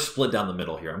glad we're split down the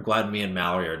middle here. I'm glad me and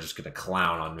Mallory are just going to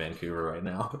clown on Vancouver right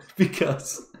now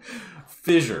because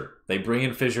Fissure, they bring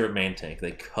in Fissure at main tank.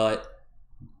 They cut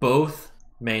both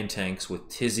main tanks with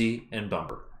Tizzy and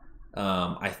Bumper.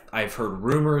 I've heard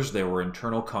rumors there were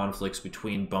internal conflicts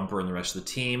between Bumper and the rest of the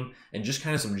team, and just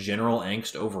kind of some general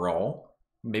angst overall,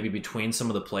 maybe between some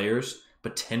of the players,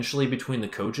 potentially between the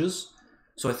coaches.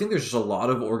 So I think there's just a lot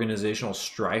of organizational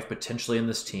strife potentially in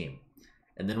this team.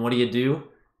 And then what do?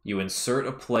 You insert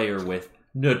a player with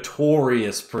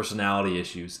notorious personality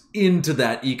issues into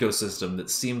that ecosystem that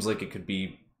seems like it could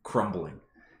be crumbling.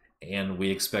 And we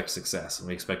expect success, and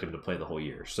we expect him to play the whole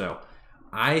year. So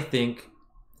I think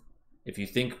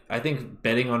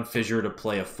betting on Fissure to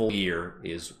play a full year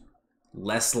is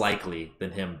less likely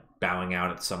than him bowing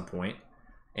out at some point.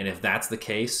 And if that's the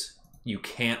case, you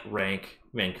can't rank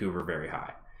Vancouver very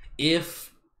high.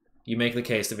 If you make the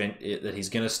case that he's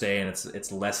going to stay and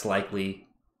it's less likely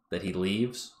that he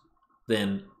leaves,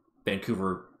 then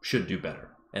Vancouver should do better.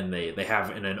 And they have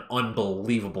an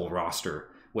unbelievable roster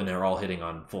when they're all hitting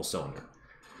on full cylinder.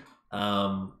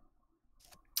 I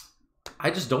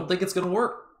just don't think it's going to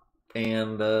work.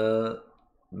 And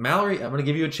Mallory, I'm going to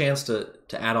give you a chance to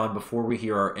add on before we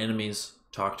hear our enemies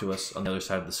talk to us on the other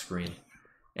side of the screen.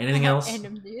 Anything else?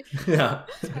 NMD. Yeah.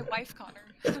 It's my wife, Connor.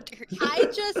 How dare you?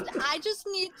 I just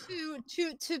need to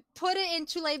put it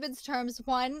into layman's terms.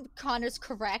 One, Connor's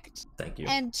correct. Thank you.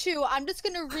 And two, I'm just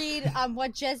gonna read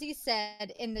what Jezzy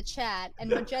said in the chat. And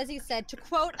what Jezzy said, to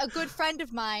quote a good friend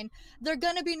of mine, they're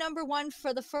gonna be #1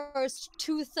 for the first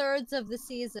 2/3 of the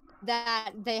season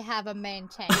that they have a main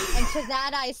tank. And to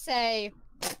that I say,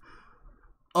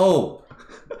 Oh,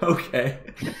 okay.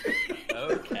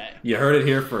 Okay. You heard it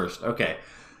here first. Okay.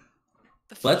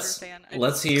 The Fisher fan.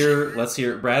 Let's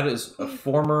hear. Brad is a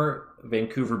former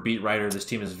Vancouver beat writer. This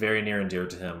team is very near and dear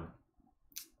to him.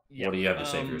 Yeah, What do you have to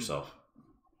say for yourself?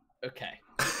 Okay.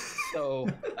 So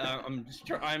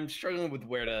I'm struggling with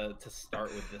where to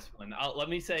start with this one. Let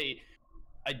me say,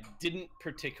 I didn't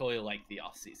particularly like the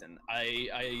offseason.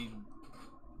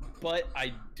 But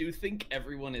I do think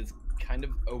everyone is kind of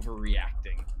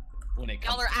overreacting when it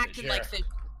comes. Y'all are to acting like Fisher.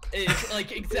 fish. It's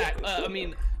like exact. I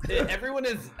mean, everyone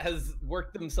has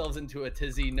worked themselves into a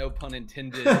tizzy, no pun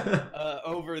intended,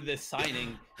 over this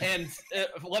signing. And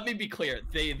let me be clear,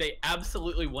 they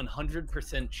absolutely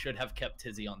 100% should have kept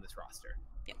Tizzy on this roster.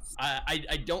 Yes.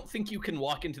 I don't think you can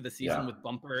walk into the season with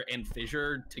Bumper and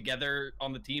Fissure together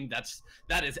on the team.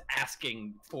 That is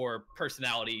asking for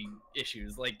personality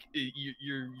issues. Like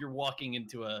you're walking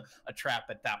into a trap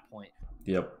at that point.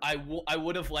 Yep. I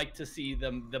would have liked to see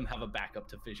them have a backup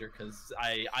to Fissure, because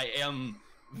I am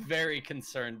very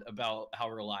concerned about how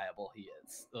reliable he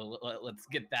is. So let's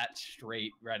get that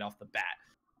straight right off the bat.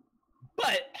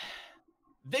 But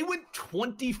they went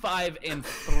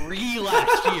 25-3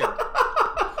 last year.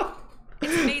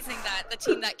 It's amazing that the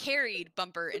team that carried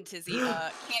Bumper and Tizzy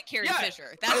can't carry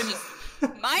Fissure. That's just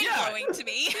mind-blowing to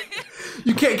me.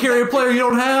 You can't carry a player you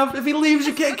don't have. If he leaves,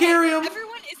 you can't carry him.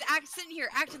 Everyone is sitting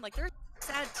here acting like they're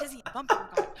sad Tizzy and Bumper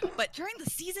are gone. But during the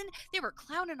season, they were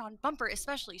clowning on Bumper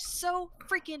especially so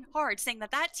freaking hard, saying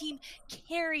that team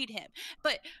carried him.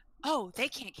 But they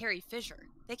can't carry Fissure.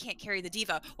 They can't carry the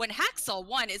Diva. When Hacksaw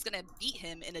 1 is going to beat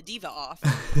him in a Diva off.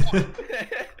 1.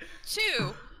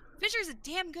 2, Fissure's a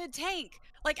damn good tank.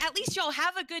 Like, at least y'all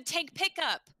have a good tank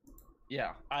pickup.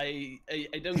 Yeah, I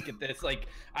don't get this. Like,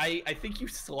 I think you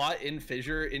slot in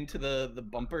Fissure into the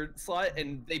Bumper slot,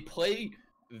 and they play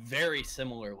very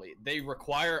similarly. They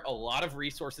require a lot of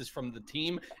resources from the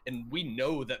team, and we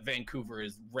know that Vancouver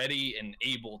is ready and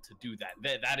able to do that.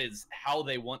 That is how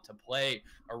they want to play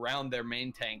around their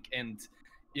main tank, and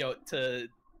to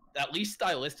at least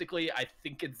stylistically, I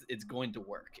think it's going to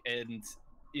work. And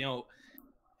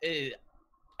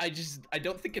I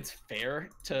don't think it's fair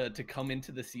to come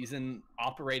into the season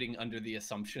operating under the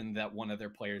assumption that one of their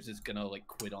players is gonna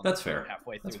quit on That's the team fair.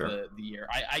 halfway That's through fair. the year.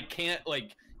 I can't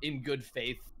in good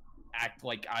faith act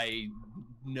like I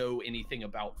know anything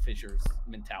about Fissure's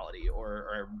mentality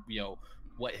or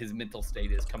what his mental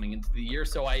state is coming into the year.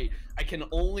 So I can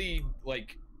only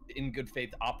in good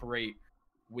faith operate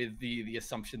with the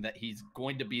assumption that he's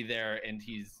going to be there and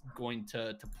he's going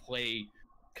to play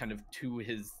kind of to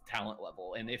his talent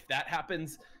level. And if that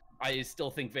happens, I still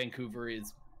think Vancouver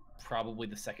is probably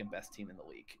the second best team in the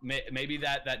league. Maybe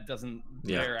that doesn't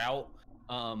bear out.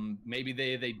 Maybe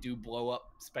they do blow up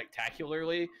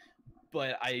spectacularly,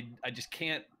 but I just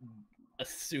can't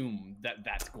assume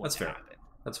that's going to happen.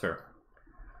 That's fair.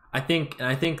 I think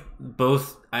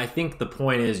the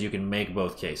point is you can make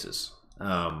both cases.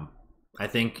 I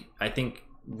think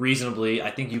reasonably, I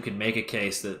think you can make a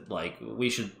case that we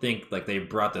should think they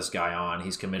brought this guy on,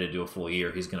 he's committed to a full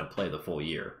year, he's going to play the full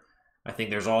year. I think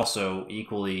there's also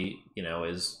equally,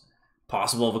 as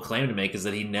possible of a claim to make is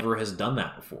that he never has done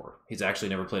that before. He's actually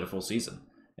never played a full season.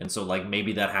 And so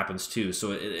maybe that happens too.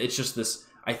 So it's just this,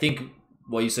 I think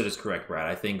what you said is correct, Brad.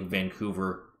 I think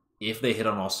Vancouver, if they hit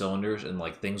on all cylinders and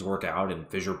things work out and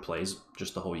Fissure plays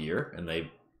just the whole year and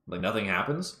they nothing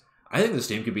happens, I think this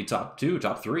team could be top 2,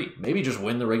 top 3. Maybe just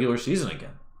win the regular season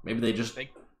again. Maybe they just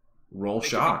roll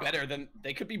shock.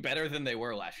 They could be better than they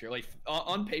were last year.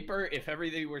 On paper, if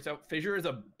everything works out, Fissure is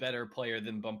a better player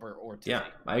than Bumper or Tizzy. Yeah,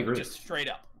 I agree. Just straight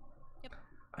up. Yep.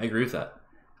 I agree with that.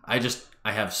 I had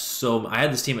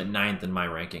this team at 9th in my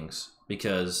rankings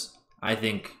because I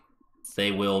think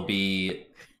they will be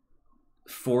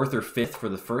 4th or 5th for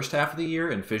the first half of the year,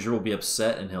 and Fissure will be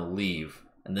upset and he'll leave.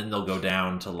 And then they'll go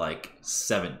down to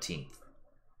 17th.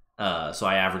 So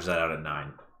I average that out at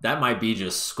 9. That might be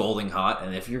just scalding hot.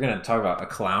 And if you're going to talk about a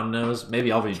clown nose,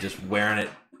 maybe I'll be just wearing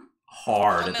it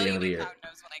hard at the end of the year. Clown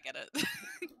nose when I get it.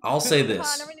 I'll say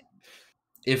this.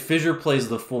 If Fissure plays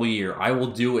the full year, I will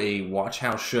do a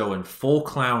WatchHaus show in full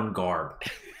clown garb.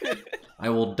 I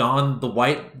will don the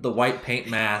white paint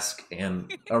mask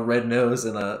and a red nose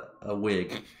and a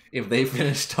wig. if they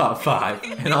finish top 5,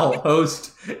 and I'll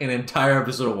host an entire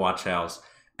episode of WatchHaus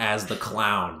as the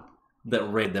clown that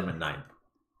rated them at 9th.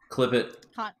 Clip it.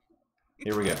 Hot.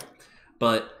 Here we go.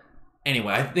 But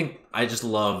anyway, I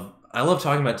love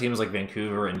talking about teams like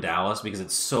Vancouver and Dallas because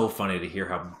it's so funny to hear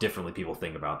how differently people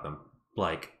think about them.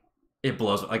 Like, it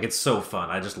blows. Like, it's so fun.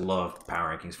 I just love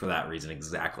power rankings for that reason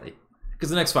exactly. Because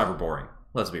the next 5 are boring.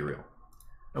 Let's be real.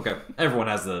 Okay, everyone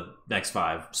has the next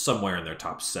 5 somewhere in their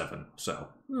top 7. So,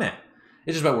 meh.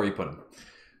 It's just about where you put them.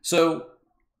 So,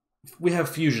 we have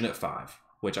Fusion at 5,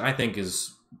 which I think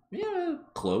is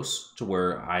close to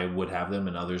where I would have them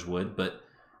and others would. But,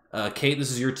 Kate,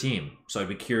 this is your team. So I'd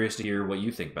be curious to hear what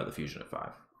you think about the Fusion at 5.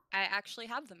 I actually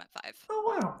have them at 5.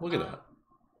 Oh, wow. Look at that.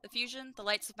 The Fusion, the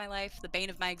lights of my life, the bane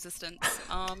of my existence.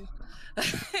 I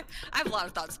have a lot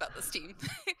of thoughts about this team.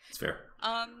 It's fair.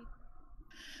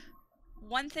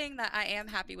 One thing that I am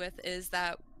happy with is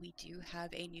that we do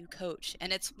have a new coach,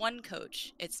 and it's one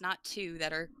coach. It's not 2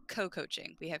 that are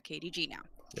co-coaching. We have KDG now.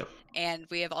 Yep. And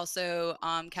we have also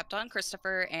kept on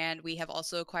Christopher, and we have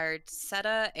also acquired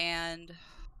Seta, and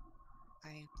I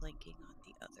am blanking on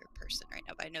the other person right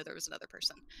now, but I know there was another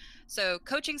person. So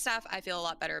coaching staff, I feel a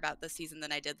lot better about this season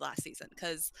than I did last season,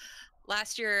 because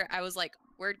last year I was like,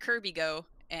 where'd Kirby go?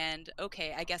 And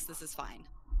okay, I guess this is fine.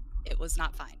 It was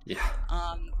not fine. Yeah.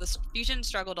 The Fusion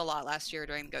struggled a lot last year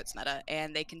during the GOATS meta,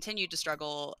 and they continued to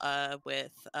struggle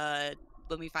with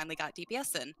when we finally got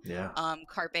DPS in. Yeah.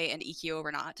 Carpe and EQO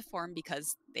were not to form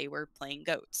because they were playing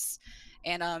GOATS.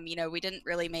 And, we didn't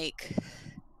really make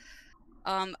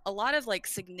a lot of like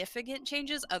significant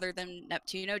changes other than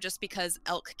Neptuno, just because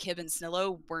Elk, Kib, and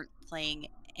Snillo weren't playing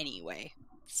anyway.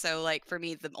 So like for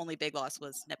me, the only big loss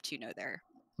was Neptuno there.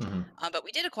 Mm-hmm. But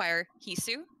we did acquire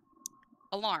Hisu,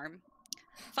 Alarm,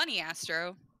 Funny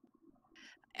Astro,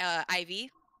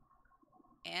 Ivy,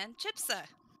 and Chipsa.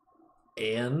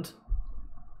 And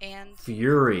And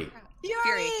Fury.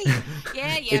 Fury.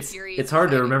 Yeah, Fury. It's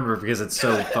hard to remember because it's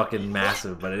so fucking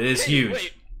massive, but it is huge.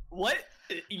 Wait, what?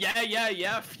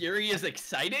 Yeah. Fury is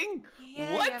exciting?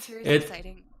 Yeah, What? yeah, Fury's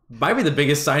exciting. Might be the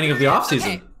biggest signing of the offseason.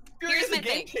 Okay. Fury Here's is a my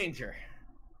game thing. changer.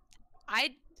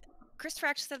 Christopher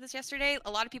actually said this yesterday.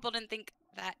 A lot of people didn't think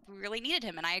that we really needed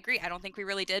him, and I agree. I don't think we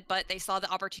really did, but they saw the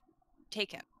opportunity to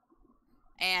take him.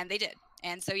 And they did.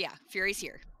 And so, yeah, Fury's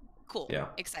here. Cool. Yeah.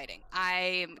 Exciting.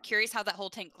 I'm curious how that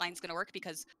whole tank line's going to work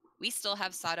because we still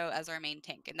have Sato as our main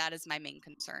tank, and that is my main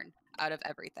concern out of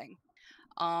everything.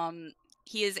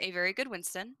 He is a very good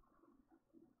Winston.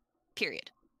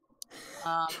 Period.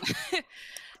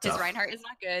 His Reinhardt is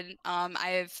not good.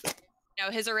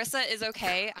 His Orisa is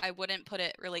okay. I wouldn't put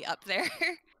it really up there.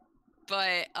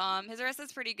 But his Orisa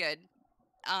is pretty good.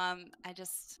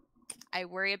 I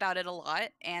worry about it a lot.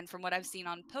 And from what I've seen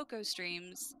on Poco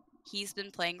streams, he's been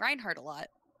playing Reinhardt a lot.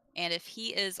 And if he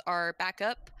is our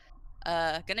backup,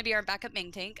 gonna be our backup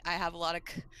main tank, I have a lot of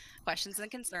questions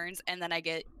and concerns. And then I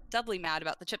get doubly mad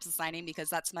about the chips signing because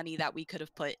that's money that we could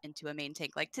have put into a main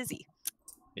tank like Tizzy.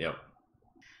 Yep.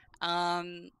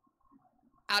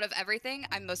 Out of everything,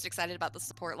 I'm most excited about the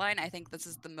support line. I think this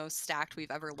is the most stacked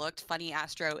we've ever looked. Funny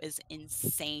Astro is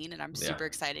insane, and I'm super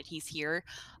excited he's here.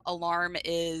 Alarm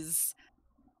is,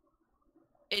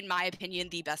 in my opinion,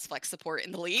 the best flex support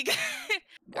in the league.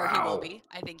 Or he will be.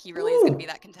 I think he really is going to be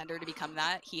that contender to become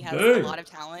that. He has a lot of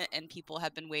talent, and people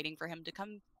have been waiting for him to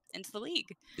come into the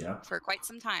league for quite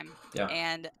some time. Yeah.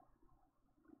 And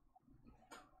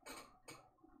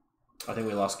I think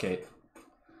we lost Kate.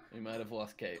 We might have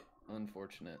lost Kate.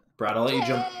 Unfortunate. Brad, I'll let you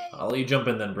jump. I'll let you jump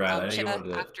in then, Brad. I know you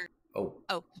wanted to. after... Oh.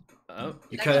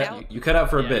 You Did cut out. You cut out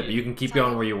for a bit, but you can keep Sorry.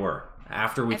 going where you were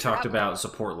after we talked about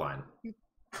support line.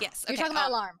 Yes. You're Okay. talking about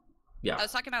Alarm. Yeah. I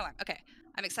was talking about Alarm. Okay.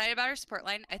 I'm excited about our support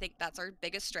line. I think that's our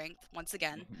biggest strength, once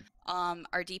again.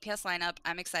 Our DPS lineup,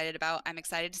 I'm excited about. I'm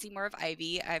excited to see more of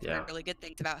Ivy. I've heard really good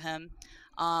things about him.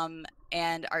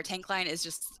 And our tank line is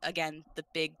just, again, the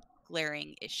big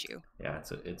glaring issue. Yeah,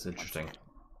 it's interesting.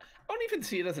 I don't even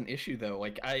see it as an issue though.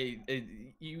 Like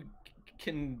you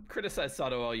can criticize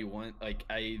Sato all you want. Like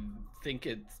I think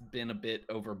it's been a bit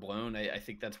overblown. I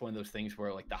think that's one of those things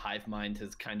where like the hive mind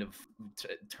has kind of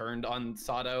turned on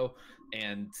Sato,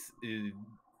 and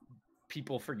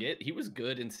people forget he was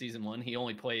good in season 1. He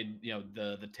only played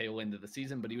the tail end of the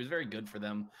season, but he was very good for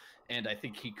them, and I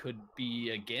think he could be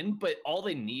again. But all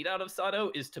they need out of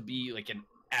Sato is to be like an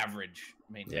average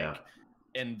main tank.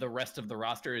 And the rest of the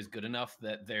roster is good enough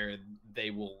that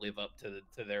they will live up to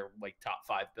their like top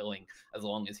 5 billing as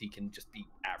long as he can just be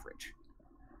average.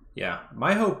 Yeah,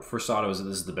 my hope for Sato is that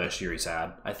this is the best year he's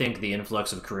had. I think the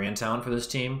influx of Korean talent for this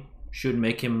team should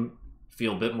make him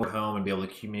feel a bit more at home and be able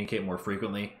to communicate more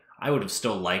frequently. I would have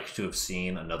still liked to have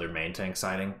seen another main tank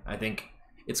signing. I think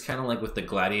it's kind of like with the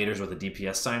Gladiators with the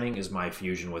DPS signing is my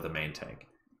fusion with a main tank.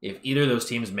 If either of those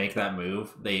teams make that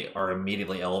move, they are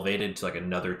immediately elevated to like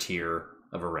another tier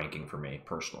of a ranking for me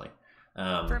personally.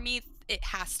 For me, it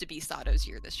has to be Sato's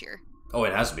year this year. Oh,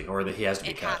 it has to be, or he has to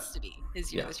be It cut. has to be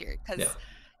his year this year, because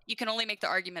you can only make the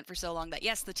argument for so long that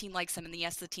yes, the team likes him, and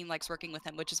yes, the team likes working with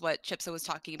him, which is what Chipsa was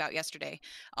talking about yesterday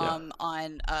on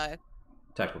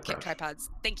Tactical Kick Crash. Tripods.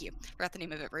 Thank you. Forgot the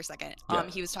name of it for a second. Yeah.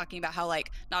 He was talking about how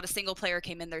like not a single player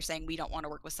came in there saying we don't want to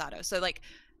work with Sato. So like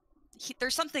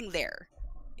there's something there.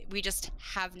 We just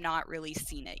have not really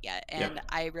seen it yet. And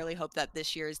I really hope that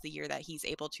this year is the year that he's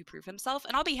able to prove himself.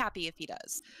 And I'll be happy if he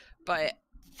does. But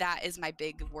that is my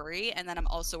big worry. And then I'm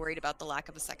also worried about the lack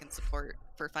of a second support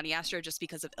for Funny Astro just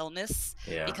because of illness.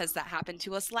 Yeah. Because that happened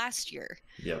to us last year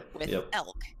with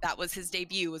Elk. That was his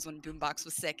debut, was when Boombox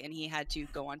was sick and he had to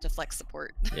go on to flex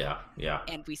support. Yeah.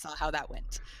 And we saw how that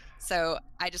went. So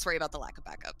I just worry about the lack of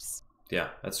backups. Yeah,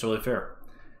 that's totally fair.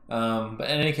 But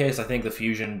in any case, I think the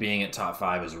Fusion being at top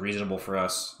 5 is reasonable for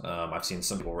us. I've seen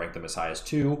some people rank them as high as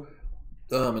 2.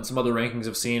 And some other rankings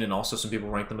I've seen, and also some people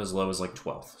rank them as low as like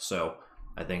 12th. So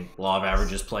I think law of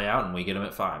averages play out, and we get them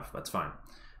at 5. That's fine.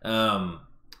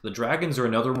 The Dragons are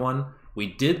another one. We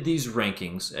did these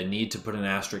rankings, and need to put an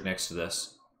asterisk next to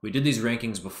this. We did these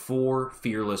rankings before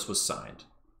Fearless was signed.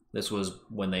 This was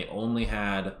when they only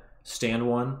had Stand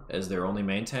 1 as their only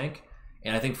main tank.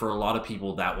 And I think for a lot of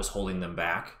people, that was holding them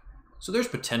back. So there's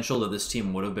potential that this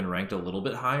team would have been ranked a little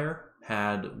bit higher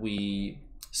had we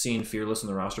seen Fearless in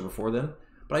the roster before then.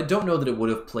 But I don't know that it would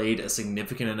have played a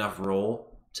significant enough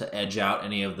role to edge out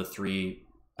any of the 3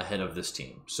 ahead of this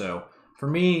team. So for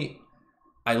me,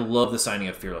 I love the signing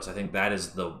of Fearless. I think that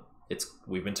is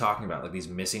we've been talking about like these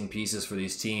missing pieces for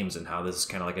these teams and how this is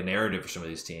kind of like a narrative for some of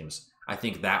these teams. I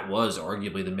think that was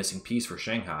arguably the missing piece for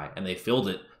Shanghai, and they filled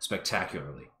it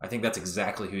spectacularly. I think that's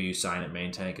exactly who you sign at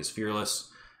main tank is Fearless.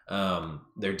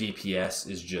 Their DPS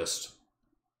is just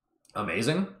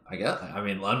amazing, I guess. I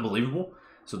mean, unbelievable.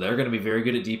 So they're going to be very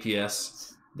good at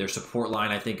DPS. Their support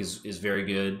line, I think, is very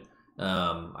good.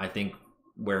 I think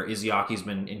where Izyaki's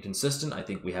been inconsistent, I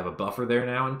think we have a buffer there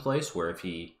now in place where if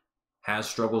he has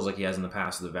struggles like he has in the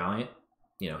past with the Valiant,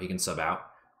 he can sub out.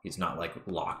 He's not like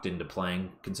locked into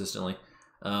playing consistently.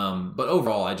 But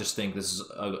overall, I just think this is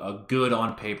a good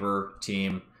on paper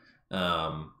team.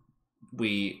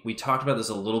 We talked about this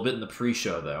a little bit in the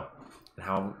pre-show though, and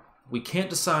how we can't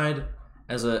decide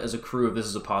as a crew if this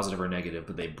is a positive or negative.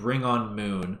 But they bring on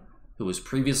Moon, who was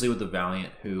previously with the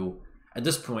Valiant, who at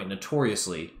this point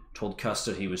notoriously told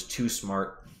Custa he was too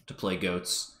smart to play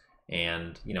goats,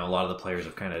 and a lot of the players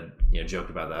have kind of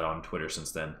joked about that on Twitter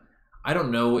since then. I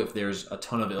don't know if there's a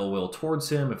ton of ill will towards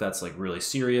him, if that's like really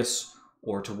serious,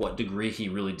 or to what degree he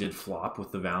really did flop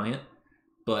with the Valiant.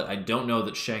 But I don't know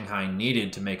that Shanghai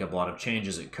needed to make a lot of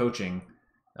changes at coaching.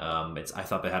 I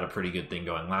thought they had a pretty good thing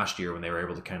going last year when they were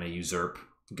able to kind of usurp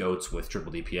goats with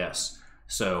triple DPS.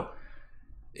 So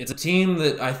it's a team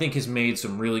that I think has made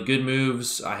some really good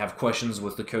moves. I have questions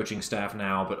with the coaching staff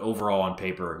now, but overall on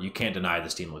paper, you can't deny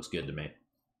this team looks good to me.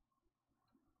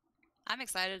 I'm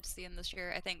excited to see them this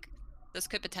year. I think this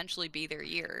could potentially be their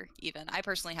year, even. I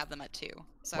personally have them at 2.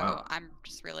 So wow. I'm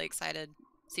just really excited to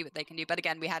see what they can do. But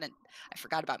again, I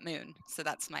forgot about Moon. So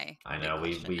that's my I know,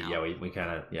 we kind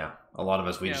of, a lot of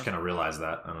us, just kind of realized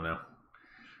that. I don't know.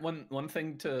 One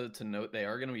thing to note, they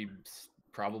are going to be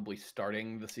probably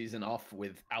starting the season off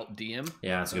without DM.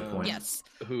 Yeah, that's a good point. Yes.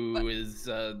 Who is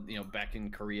back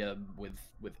in Korea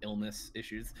with illness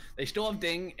issues. They still have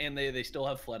Ding and they still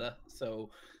have Fleta. So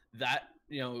that,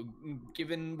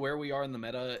 given where we are in the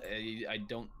meta, I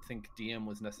don't think DM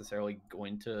was necessarily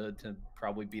going to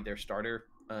probably be their starter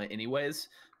anyways.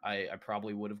 I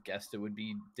probably would have guessed it would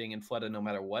be Ding and Fleta no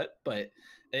matter what, but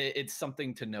it's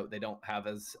something to note. They don't have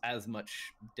as much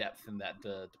depth in that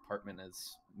department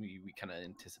as we kind of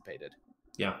anticipated.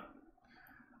 Yeah.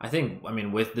 I think,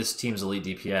 with this team's elite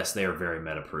DPS, they are very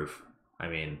meta-proof.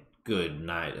 Good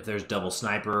night. If there's double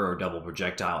sniper or double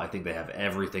projectile, I think they have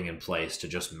everything in place to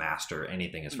just master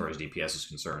anything as far as DPS is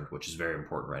concerned, which is very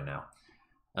important right now.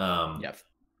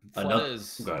 Fleta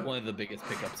is one of the biggest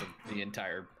pickups of the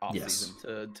entire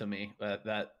offseason to me.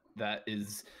 That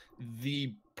is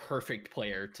the perfect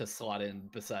player to slot in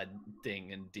beside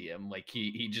Ding and DM. Like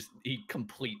he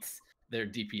completes their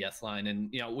DPS line,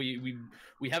 and we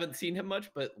haven't seen him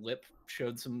much, but Lip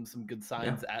showed some good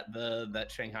signs at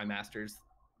that Shanghai Masters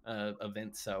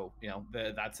event. So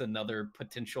that's another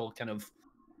potential kind of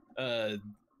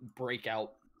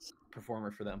breakout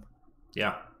performer for them.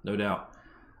 Yeah, no doubt.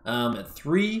 At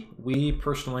 3, we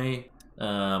personally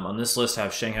On this list,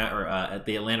 have Shanghai or at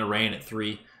the Atlanta Reign at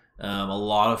 3. A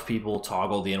lot of people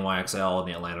toggle the NYXL and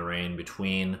the Atlanta Reign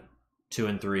between 2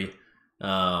 and 3.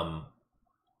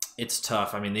 It's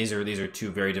tough. I mean, these are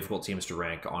two very difficult teams to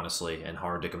rank, honestly, and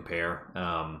hard to compare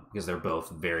because they're both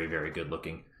very, very good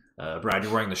looking. Brad,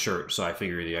 you're wearing the shirt, so I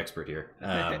figure you're the expert here.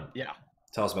 Yeah.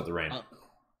 Tell us about the Reign.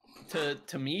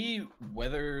 To me,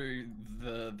 whether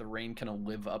the Reign can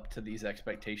live up to these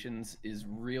expectations is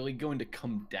really going to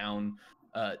come down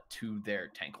to their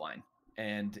tank line.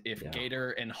 And if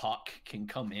Gator and Hawk can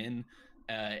come in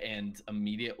and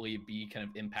immediately be kind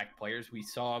of impact players, we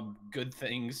saw good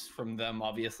things from them,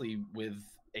 obviously, with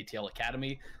ATL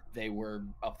Academy. They were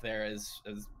up there as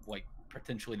like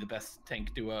potentially the best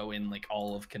tank duo in like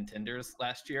all of contenders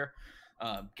last year.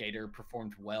 Gator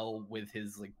performed well with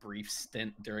his like brief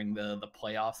stint during the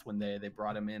playoffs when they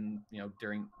brought him in,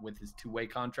 with his 2-way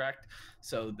contract.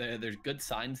 So there's good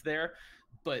signs there.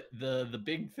 But the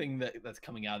big thing that's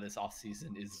coming out of this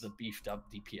offseason is the beefed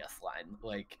up DPS line.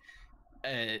 Like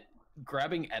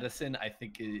grabbing Edison, I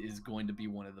think, is going to be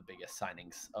one of the biggest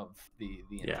signings of the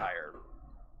entire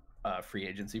free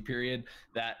agency period.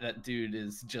 That dude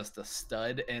is just a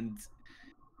stud. And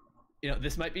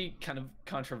this might be kind of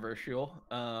controversial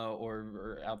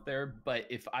or out there, but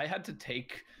if I had to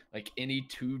take like any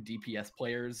 2 DPS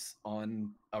players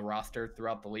on a roster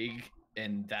throughout the league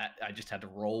and that I just had to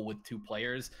roll with 2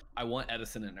 players, I want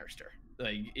Edison and Erster.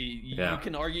 Like you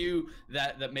can argue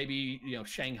that maybe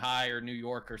Shanghai or New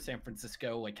York or San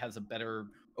Francisco like has a better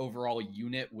overall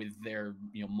unit with their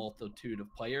multitude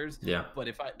of players. Yeah. But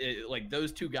if like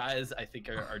those 2 guys, I think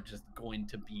are just going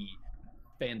to be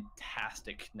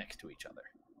fantastic next to each other.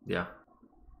 Yeah,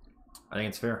 I think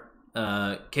it's fair.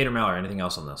 Kate or Mallory, anything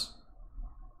else on this?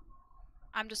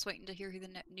 I'm just waiting to hear who the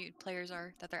new players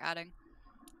are that they're adding.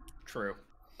 True.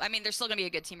 I mean, they're still going to be a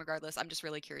good team regardless. I'm just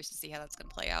really curious to see how that's going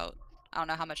to play out. I don't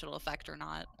know how much it'll affect or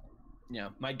not. Yeah,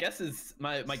 my guesses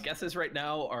right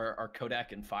now are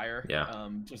Kodak and Fire. Yeah.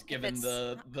 Just given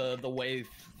the way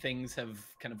things have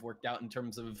kind of worked out in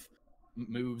terms of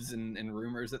moves and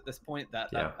rumors at this point,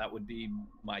 that would be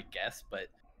my guess. But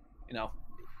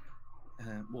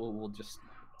we'll just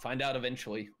find out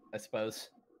eventually, I suppose.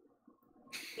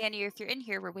 Danny, if you're in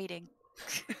here, we're waiting.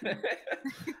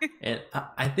 And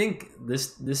I think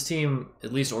this team,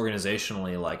 at least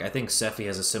organizationally, like I think Sephi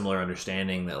has a similar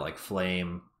understanding that like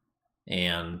Flame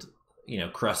and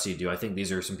Krusty do. I think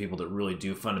these are some people that really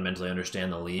do fundamentally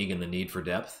understand the league and the need for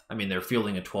depth. I mean, they're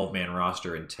fielding a 12-man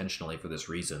roster intentionally for this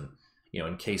reason.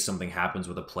 In case something happens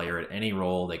with a player at any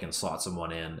role, they can slot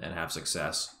someone in and have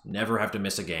success. Never have to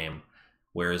miss a game.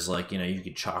 Whereas like, you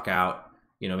could chalk out,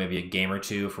 maybe a game or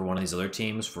 2 for one of these other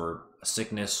teams for a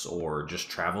sickness or just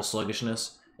travel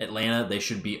sluggishness. Atlanta, they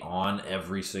should be on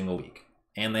every single week.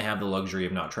 And they have the luxury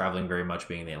of not traveling very much,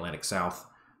 being in the Atlantic South.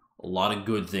 A lot of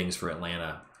good things for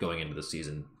Atlanta going into the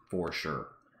season, for sure.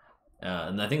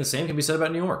 And I think the same can be said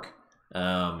about New York.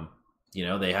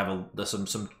 They have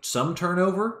some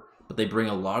turnover, but they bring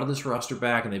a lot of this roster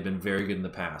back, and they've been very good in the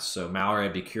past. So, Mallory,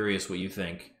 I'd be curious what you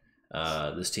think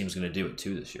this team's going to do at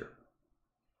 2 this year.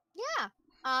 Yeah.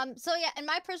 In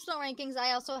my personal rankings,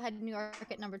 I also had New York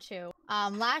at number 2.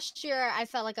 Last year, I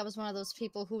felt like I was one of those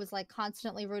people who was like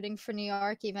constantly rooting for New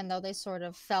York, even though they sort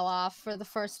of fell off for the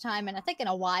first time. And I think in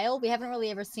a while, we haven't really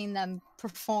ever seen them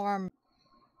perform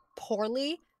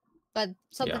poorly, but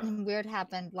something weird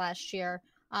happened last year.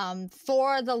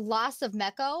 For the loss of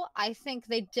Meko, I think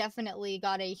they definitely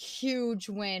got a huge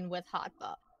win with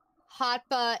Hotba.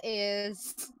 Hotba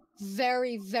is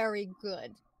very, very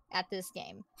good at this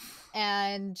game.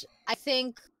 And I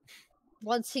think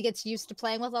once he gets used to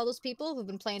playing with all those people who've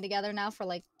been playing together now for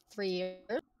like 3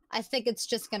 years, I think it's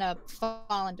just gonna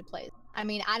fall into place. I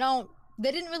mean,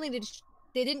 they didn't really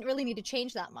need to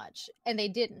change that much, and they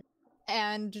didn't.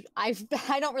 And I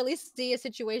don't really see a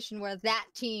situation where that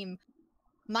team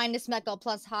minus Meko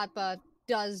plus Hotba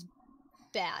does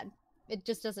bad. It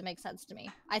just doesn't make sense to me.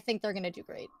 I think they're gonna do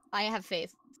great. I have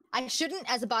faith. I shouldn't,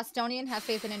 as a Bostonian, have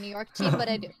faith in a New York team, but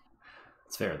I do.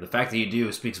 It's fair. The fact that you do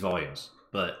speaks volumes.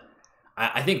 But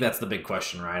I think that's the big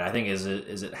question, right? I think is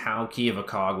it how key of a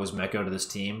cog was Meko to this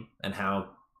team, and how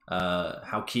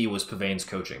key was Pavane's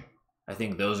coaching? I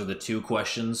think those are the 2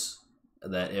 questions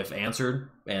that, if answered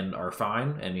and are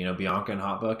fine, and Bianca and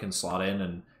Hotba can slot in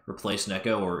and replace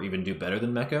Neko or even do better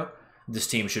than Meko, this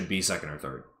team should be 2nd or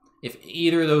 3rd. If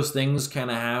either of those things kind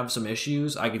of have some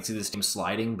issues, I could see this team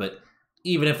sliding. But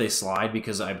even if they slide,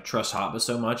 because I trust Hotba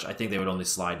so much, I think they would only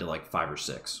slide to like 5 or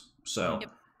 6. So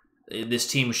this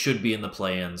team should be in the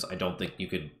play-ins. I don't think you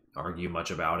could argue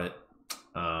much about it.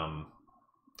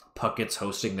 Puckett's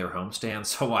hosting their homestand,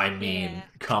 so I mean, Yeah.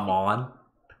 come on.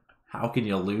 How can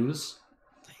you lose?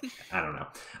 I don't know.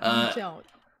 Don't.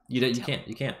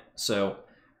 You can't. So,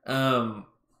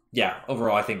 yeah,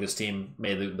 overall, I think this team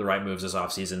made the right moves this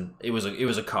offseason. It was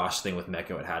a cost thing with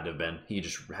Mecco. It had to have been. He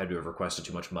just had to have requested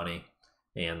too much money,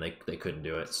 and they couldn't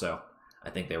do it. So I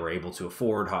think they were able to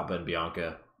afford Hotba and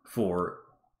Bianca for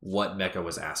what Mecca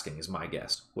was asking, is my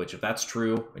guess. Which, if that's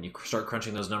true, and you start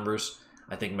crunching those numbers,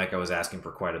 I think Mecca was asking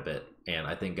for quite a bit, and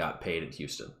I think got paid at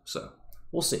Houston. So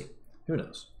we'll see. Who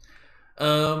knows?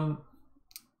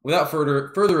 Without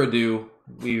further ado,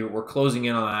 we're closing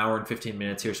in on an hour and 15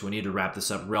 minutes here, so we need to wrap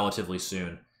this up relatively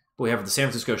soon. But we have the San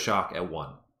Francisco Shock at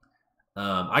 1.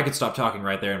 I could stop talking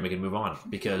right there and we can move on,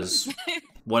 because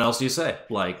what else do you say?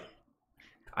 Like,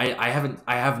 I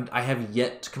have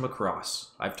yet to come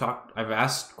across. I've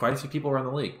asked quite a few people around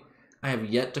the league. I have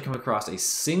yet to come across a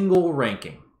single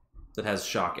ranking that has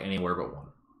Shock anywhere but 1.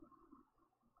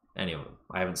 Any of them.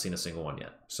 I haven't seen a single one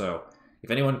yet. So if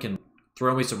anyone can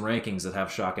throw me some rankings that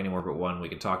have Shock anywhere but 1, we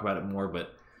can talk about it more.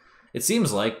 But it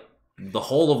seems like the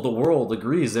whole of the world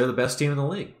agrees they're the best team in the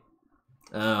league.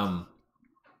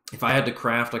 If I had to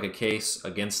craft like a case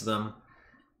against them,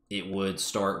 it would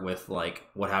start with like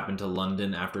what happened to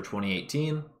London after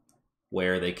 2018,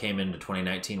 where they came into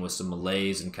 2019 with some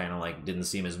malaise and kind of like didn't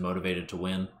seem as motivated to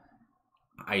win.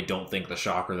 I don't think the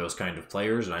Shock are those kind of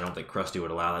players, and I don't think Krusty would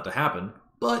allow that to happen,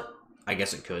 but I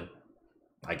guess it could.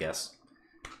 I guess.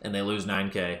 And they lose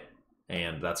 9K,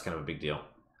 and that's kind of a big deal.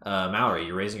 Mallory,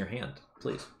 you're raising your hand,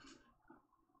 please.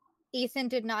 Ethan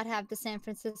did not have the San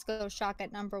Francisco Shock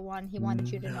at number 1. He wanted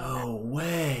you to know that. No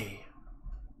way.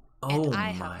 And Oh I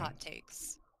have my. hot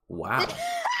takes. Wow.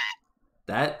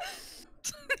 That,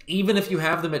 even if you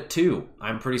have them at 2,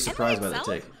 I'm pretty surprised by the myself?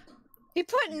 take. He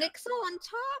put Nixel on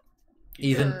top?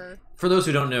 Ethan, Sure. for those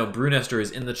who don't know, Brunester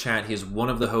is in the chat. He is one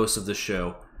of the hosts of the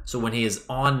show. So when he is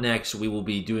on next, we will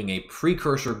be doing a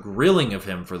precursor grilling of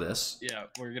him for this. Yeah,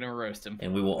 we're gonna roast him.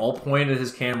 And we will all point at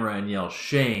his camera and yell,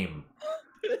 "Shame."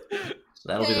 So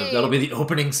that'll be the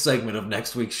opening segment of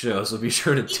next week's show. So be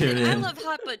sure to tune Ethan, I in. love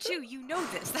Hotba too. You know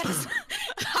this. That is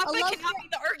Hotba love cannot be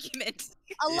the argument.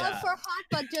 A love Yeah. for Hot,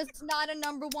 but just not a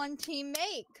number 1 team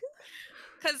make.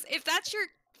 Because if that's your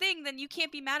thing, then you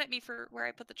can't be mad at me for where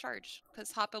I put the charge.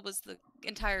 Because Hotba was the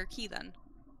entire key then.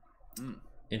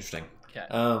 Interesting.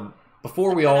 Okay.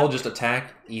 Before we all just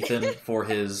attack Ethan for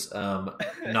his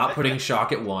not putting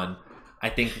Shock at 1, I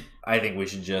think we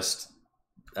should just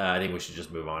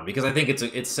move on, because I think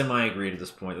it's semi-agreed at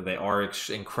this point that they are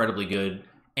incredibly good.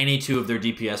 Any 2 of their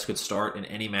DPS could start in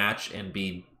any match and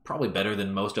be probably better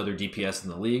than most other DPS in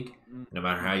the league, no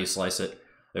matter how you slice it.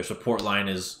 Their support line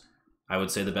is, I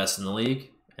would say, the best in the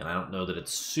league, and I don't know that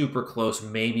it's super close.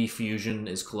 Maybe Fusion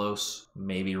is close.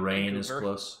 Maybe Rain is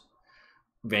close.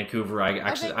 Vancouver,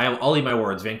 I'll eat my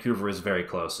words. Vancouver is very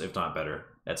close, if not better,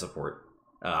 at support.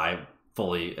 I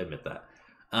fully admit that.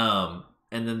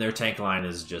 And then their tank line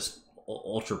is just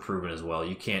ultra proven as well.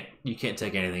 You can't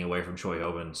take anything away from Choi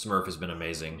Hoban. Smurf has been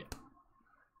amazing.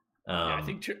 Yeah, I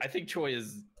think Choi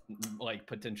is like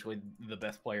potentially the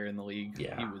best player in the league.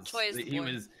 Yeah. Choi is the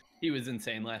boy. He was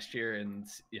insane last year, and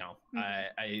you know,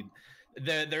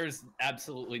 there's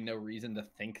absolutely no reason to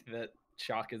think that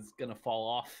Shock is gonna fall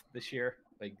off this year.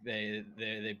 Like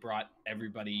they brought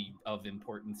everybody of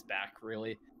importance back,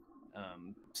 really.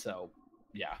 So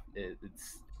yeah,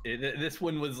 this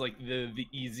one was like the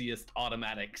easiest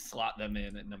automatic slot them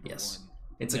in at number 1.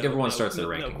 It's like everyone starts their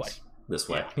rankings question. this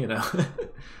way, Yeah. you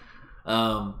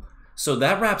know. So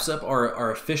that wraps up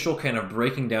our official kind of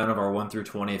breaking down of our 1 through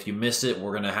 20. If you missed it,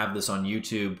 we're gonna have this on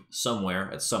YouTube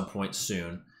somewhere at some point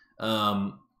soon.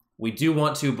 We do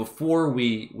want to, before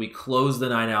we close the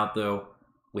night out, though,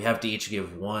 we have to each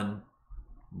give one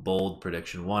bold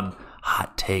prediction, one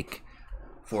hot take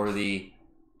for the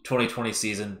 2020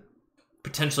 season,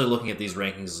 potentially looking at these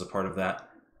rankings as a part of that.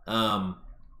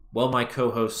 While my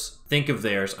co-hosts think of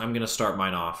theirs, I'm going to start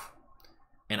mine off,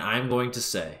 and I'm going to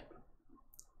say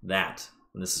that,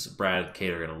 and this is Brad and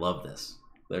Kate are going to love this.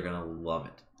 They're going to love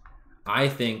it. I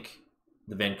think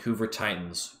the Vancouver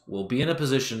Titans will be in a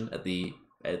position at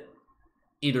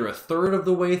either a third of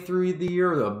the way through the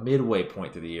year or a midway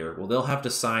point through the year. Well, they'll have to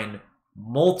sign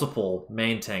multiple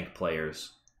main tank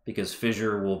players because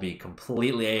Fissure will be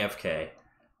completely AFK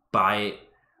by,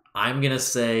 I'm going to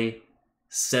say,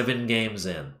 7 games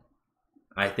in.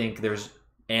 I think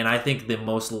the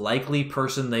most likely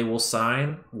person they will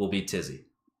sign will be Tizzy.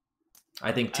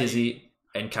 I think Tizzy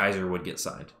and Kaiser would get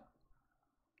signed.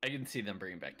 I can see them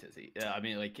bringing back Tizzy. Yeah, I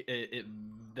mean, like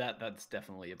that's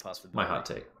definitely a possibility. My hot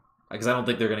take. because I don't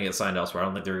think they're going to get signed elsewhere. I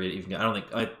don't think they're even. I don't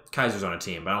think Kaiser's on a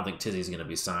team, but I don't think Tizzy's going to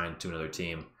be signed to another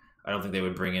team. I don't think they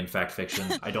would bring in Fact Fiction.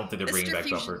 I don't think they're bringing back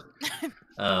Fusion.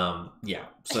 Buffer. Yeah.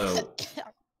 So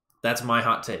that's my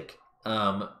hot take.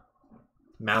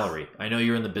 Mallory, I know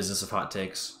you're in the business of hot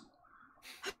takes.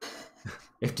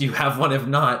 If you have one, if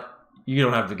not, you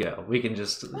don't have to go. We can My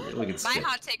skip.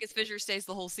 hot take is Fisher stays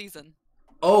the whole season.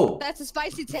 Oh, That's a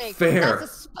spicy take. Fair. That's a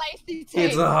spicy take.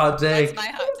 it's a hot take. That's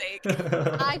my hot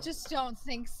take. I just don't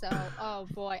think so. Oh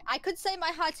boy. I could say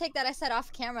my hot take that I said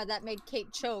off camera that made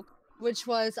Kate choke, which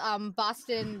was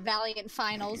Boston Valiant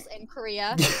Finals in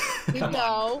Korea. We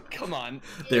know. Come on.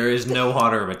 There is no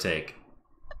hotter of a take.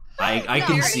 I No,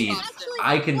 concede. honestly,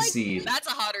 I like, concede. That's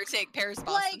a hotter take, Paris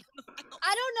Boston. Like,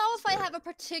 I don't know if I have a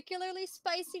particularly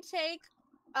spicy take.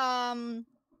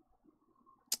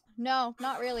 No,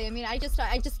 not really. I mean, I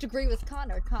just agree with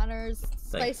Connor. Connor's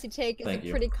spicy take is Thank a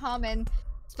you. pretty common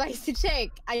spicy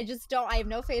take. I just don't. I have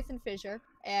no faith in Fissure,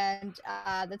 and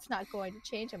that's not going to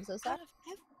change. I'm so sad.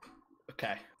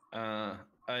 Okay.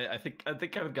 I think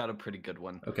I've got a pretty good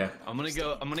one. Okay. I'm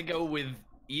gonna go with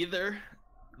either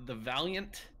the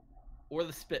Valiant or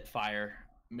the Spitfire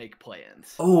make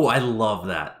play-ins. Oh, I love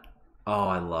that. Oh,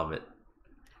 I love it.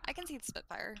 I can see the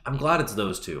Spitfire. I'm glad it's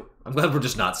those two. I'm glad we're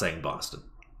just not saying Boston.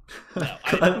 No,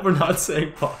 Glad we're not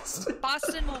saying Boston.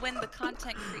 Boston will win the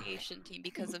content creation team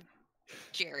because of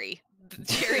Jerry.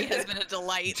 Jerry has been a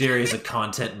delight. Jerry's a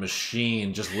content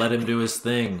machine. Just let him do his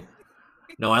thing.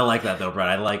 No, I like that though, Brad.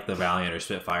 I like the Valiant or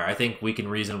Spitfire. I think we can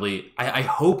reasonably... I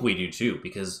hope we do too,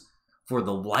 because for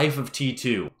the life of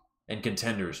T2 and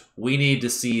contenders, we need to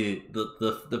see...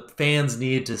 The fans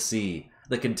need to see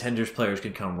the contenders players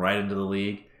can come right into the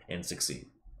league and succeed.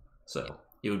 So,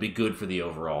 it would be good for the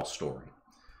overall story.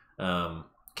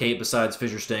 Kate, besides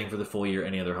Fisher staying for the full year,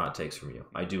 any other hot takes from you?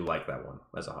 I do like that one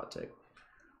as a hot take.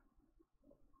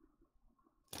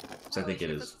 So I think it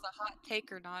If is. it's a hot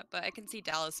take or not, but I can see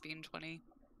Dallas being 20.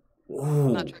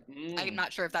 Ooh. I'm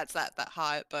not sure if that's that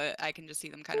hot, but I can just see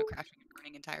them kind of crashing and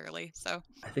burning entirely. So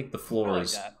I think the floor like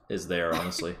is, that. is there,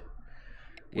 honestly.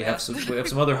 We Yeah. have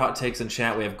some other hot takes in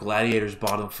chat. We have Gladiators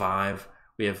bottom 5.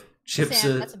 We have Sam,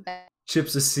 Chipsa. that's a bad.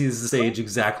 Chipsa sees the stage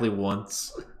exactly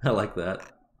once. I like that.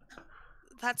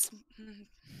 that's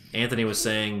Anthony was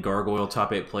saying Gargoyle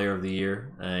top 8 player of the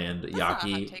year and That's not a hot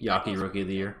take, that Yaki goes rookie of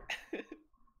the year.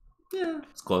 Yeah,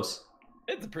 it's close.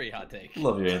 It's a pretty hot take.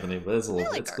 Love you, Anthony, but it's a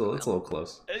little like it's a little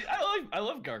close. I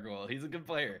love Gargoyle. He's a good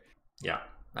player. Yeah,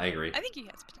 I agree. I think he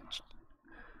has potential.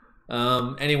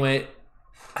 Anyway,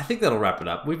 I think that'll wrap it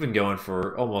up. We've been going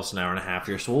for almost an hour and a half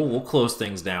here, so we'll close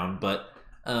things down. But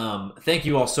thank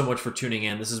you all so much for tuning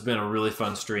in. This has been a really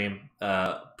fun stream.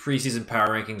 Preseason power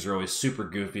rankings are always super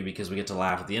goofy because we get to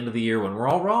laugh at the end of the year when we're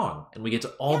all wrong, and we get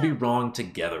to all be wrong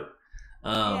together.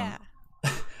 Yeah.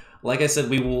 Like I said,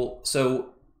 we will...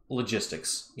 So,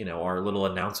 logistics, our little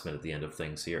announcement at the end of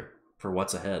things here for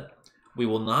what's ahead. We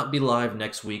will not be live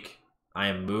next week. I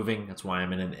am moving. That's why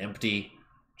I'm in an empty,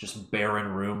 just barren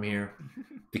room here,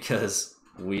 because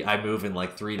I move in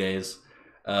like 3 days.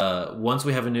 Once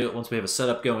we have a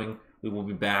setup going, we will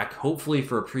be back, hopefully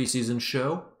for a preseason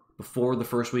show before the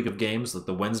first week of games, like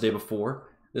the Wednesday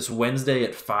before. This Wednesday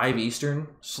at 5 Eastern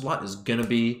slot is going to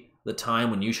be the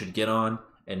time when you should get on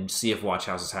and see if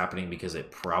WatchHaus is happening, because it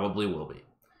probably will be.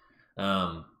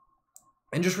 And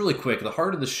just really quick, the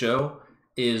heart of the show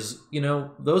is,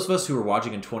 those of us who were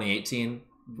watching in 2018,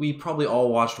 we probably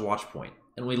all watched Watchpoint,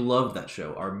 and we loved that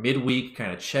show. Our midweek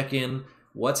kind of check-in,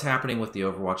 what's happening with the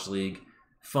Overwatch League,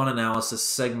 fun analysis,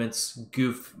 segments,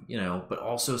 goof, but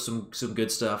also some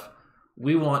good stuff.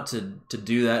 We want to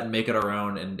do that and make it our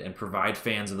own and provide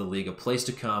fans of the league a place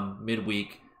to come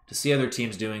midweek to see how their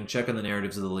team's doing, check on the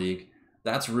narratives of the league.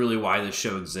 That's really why this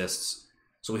show exists.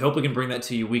 So we hope we can bring that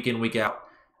to you week in, week out.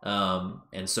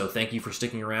 And so thank you for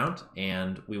sticking around,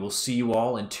 and we will see you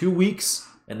all in 2 weeks,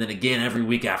 and then again every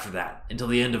week after that, until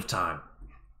the end of time.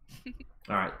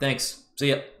 All right, thanks. See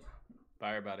ya. Bye,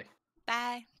 everybody.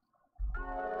 Bye.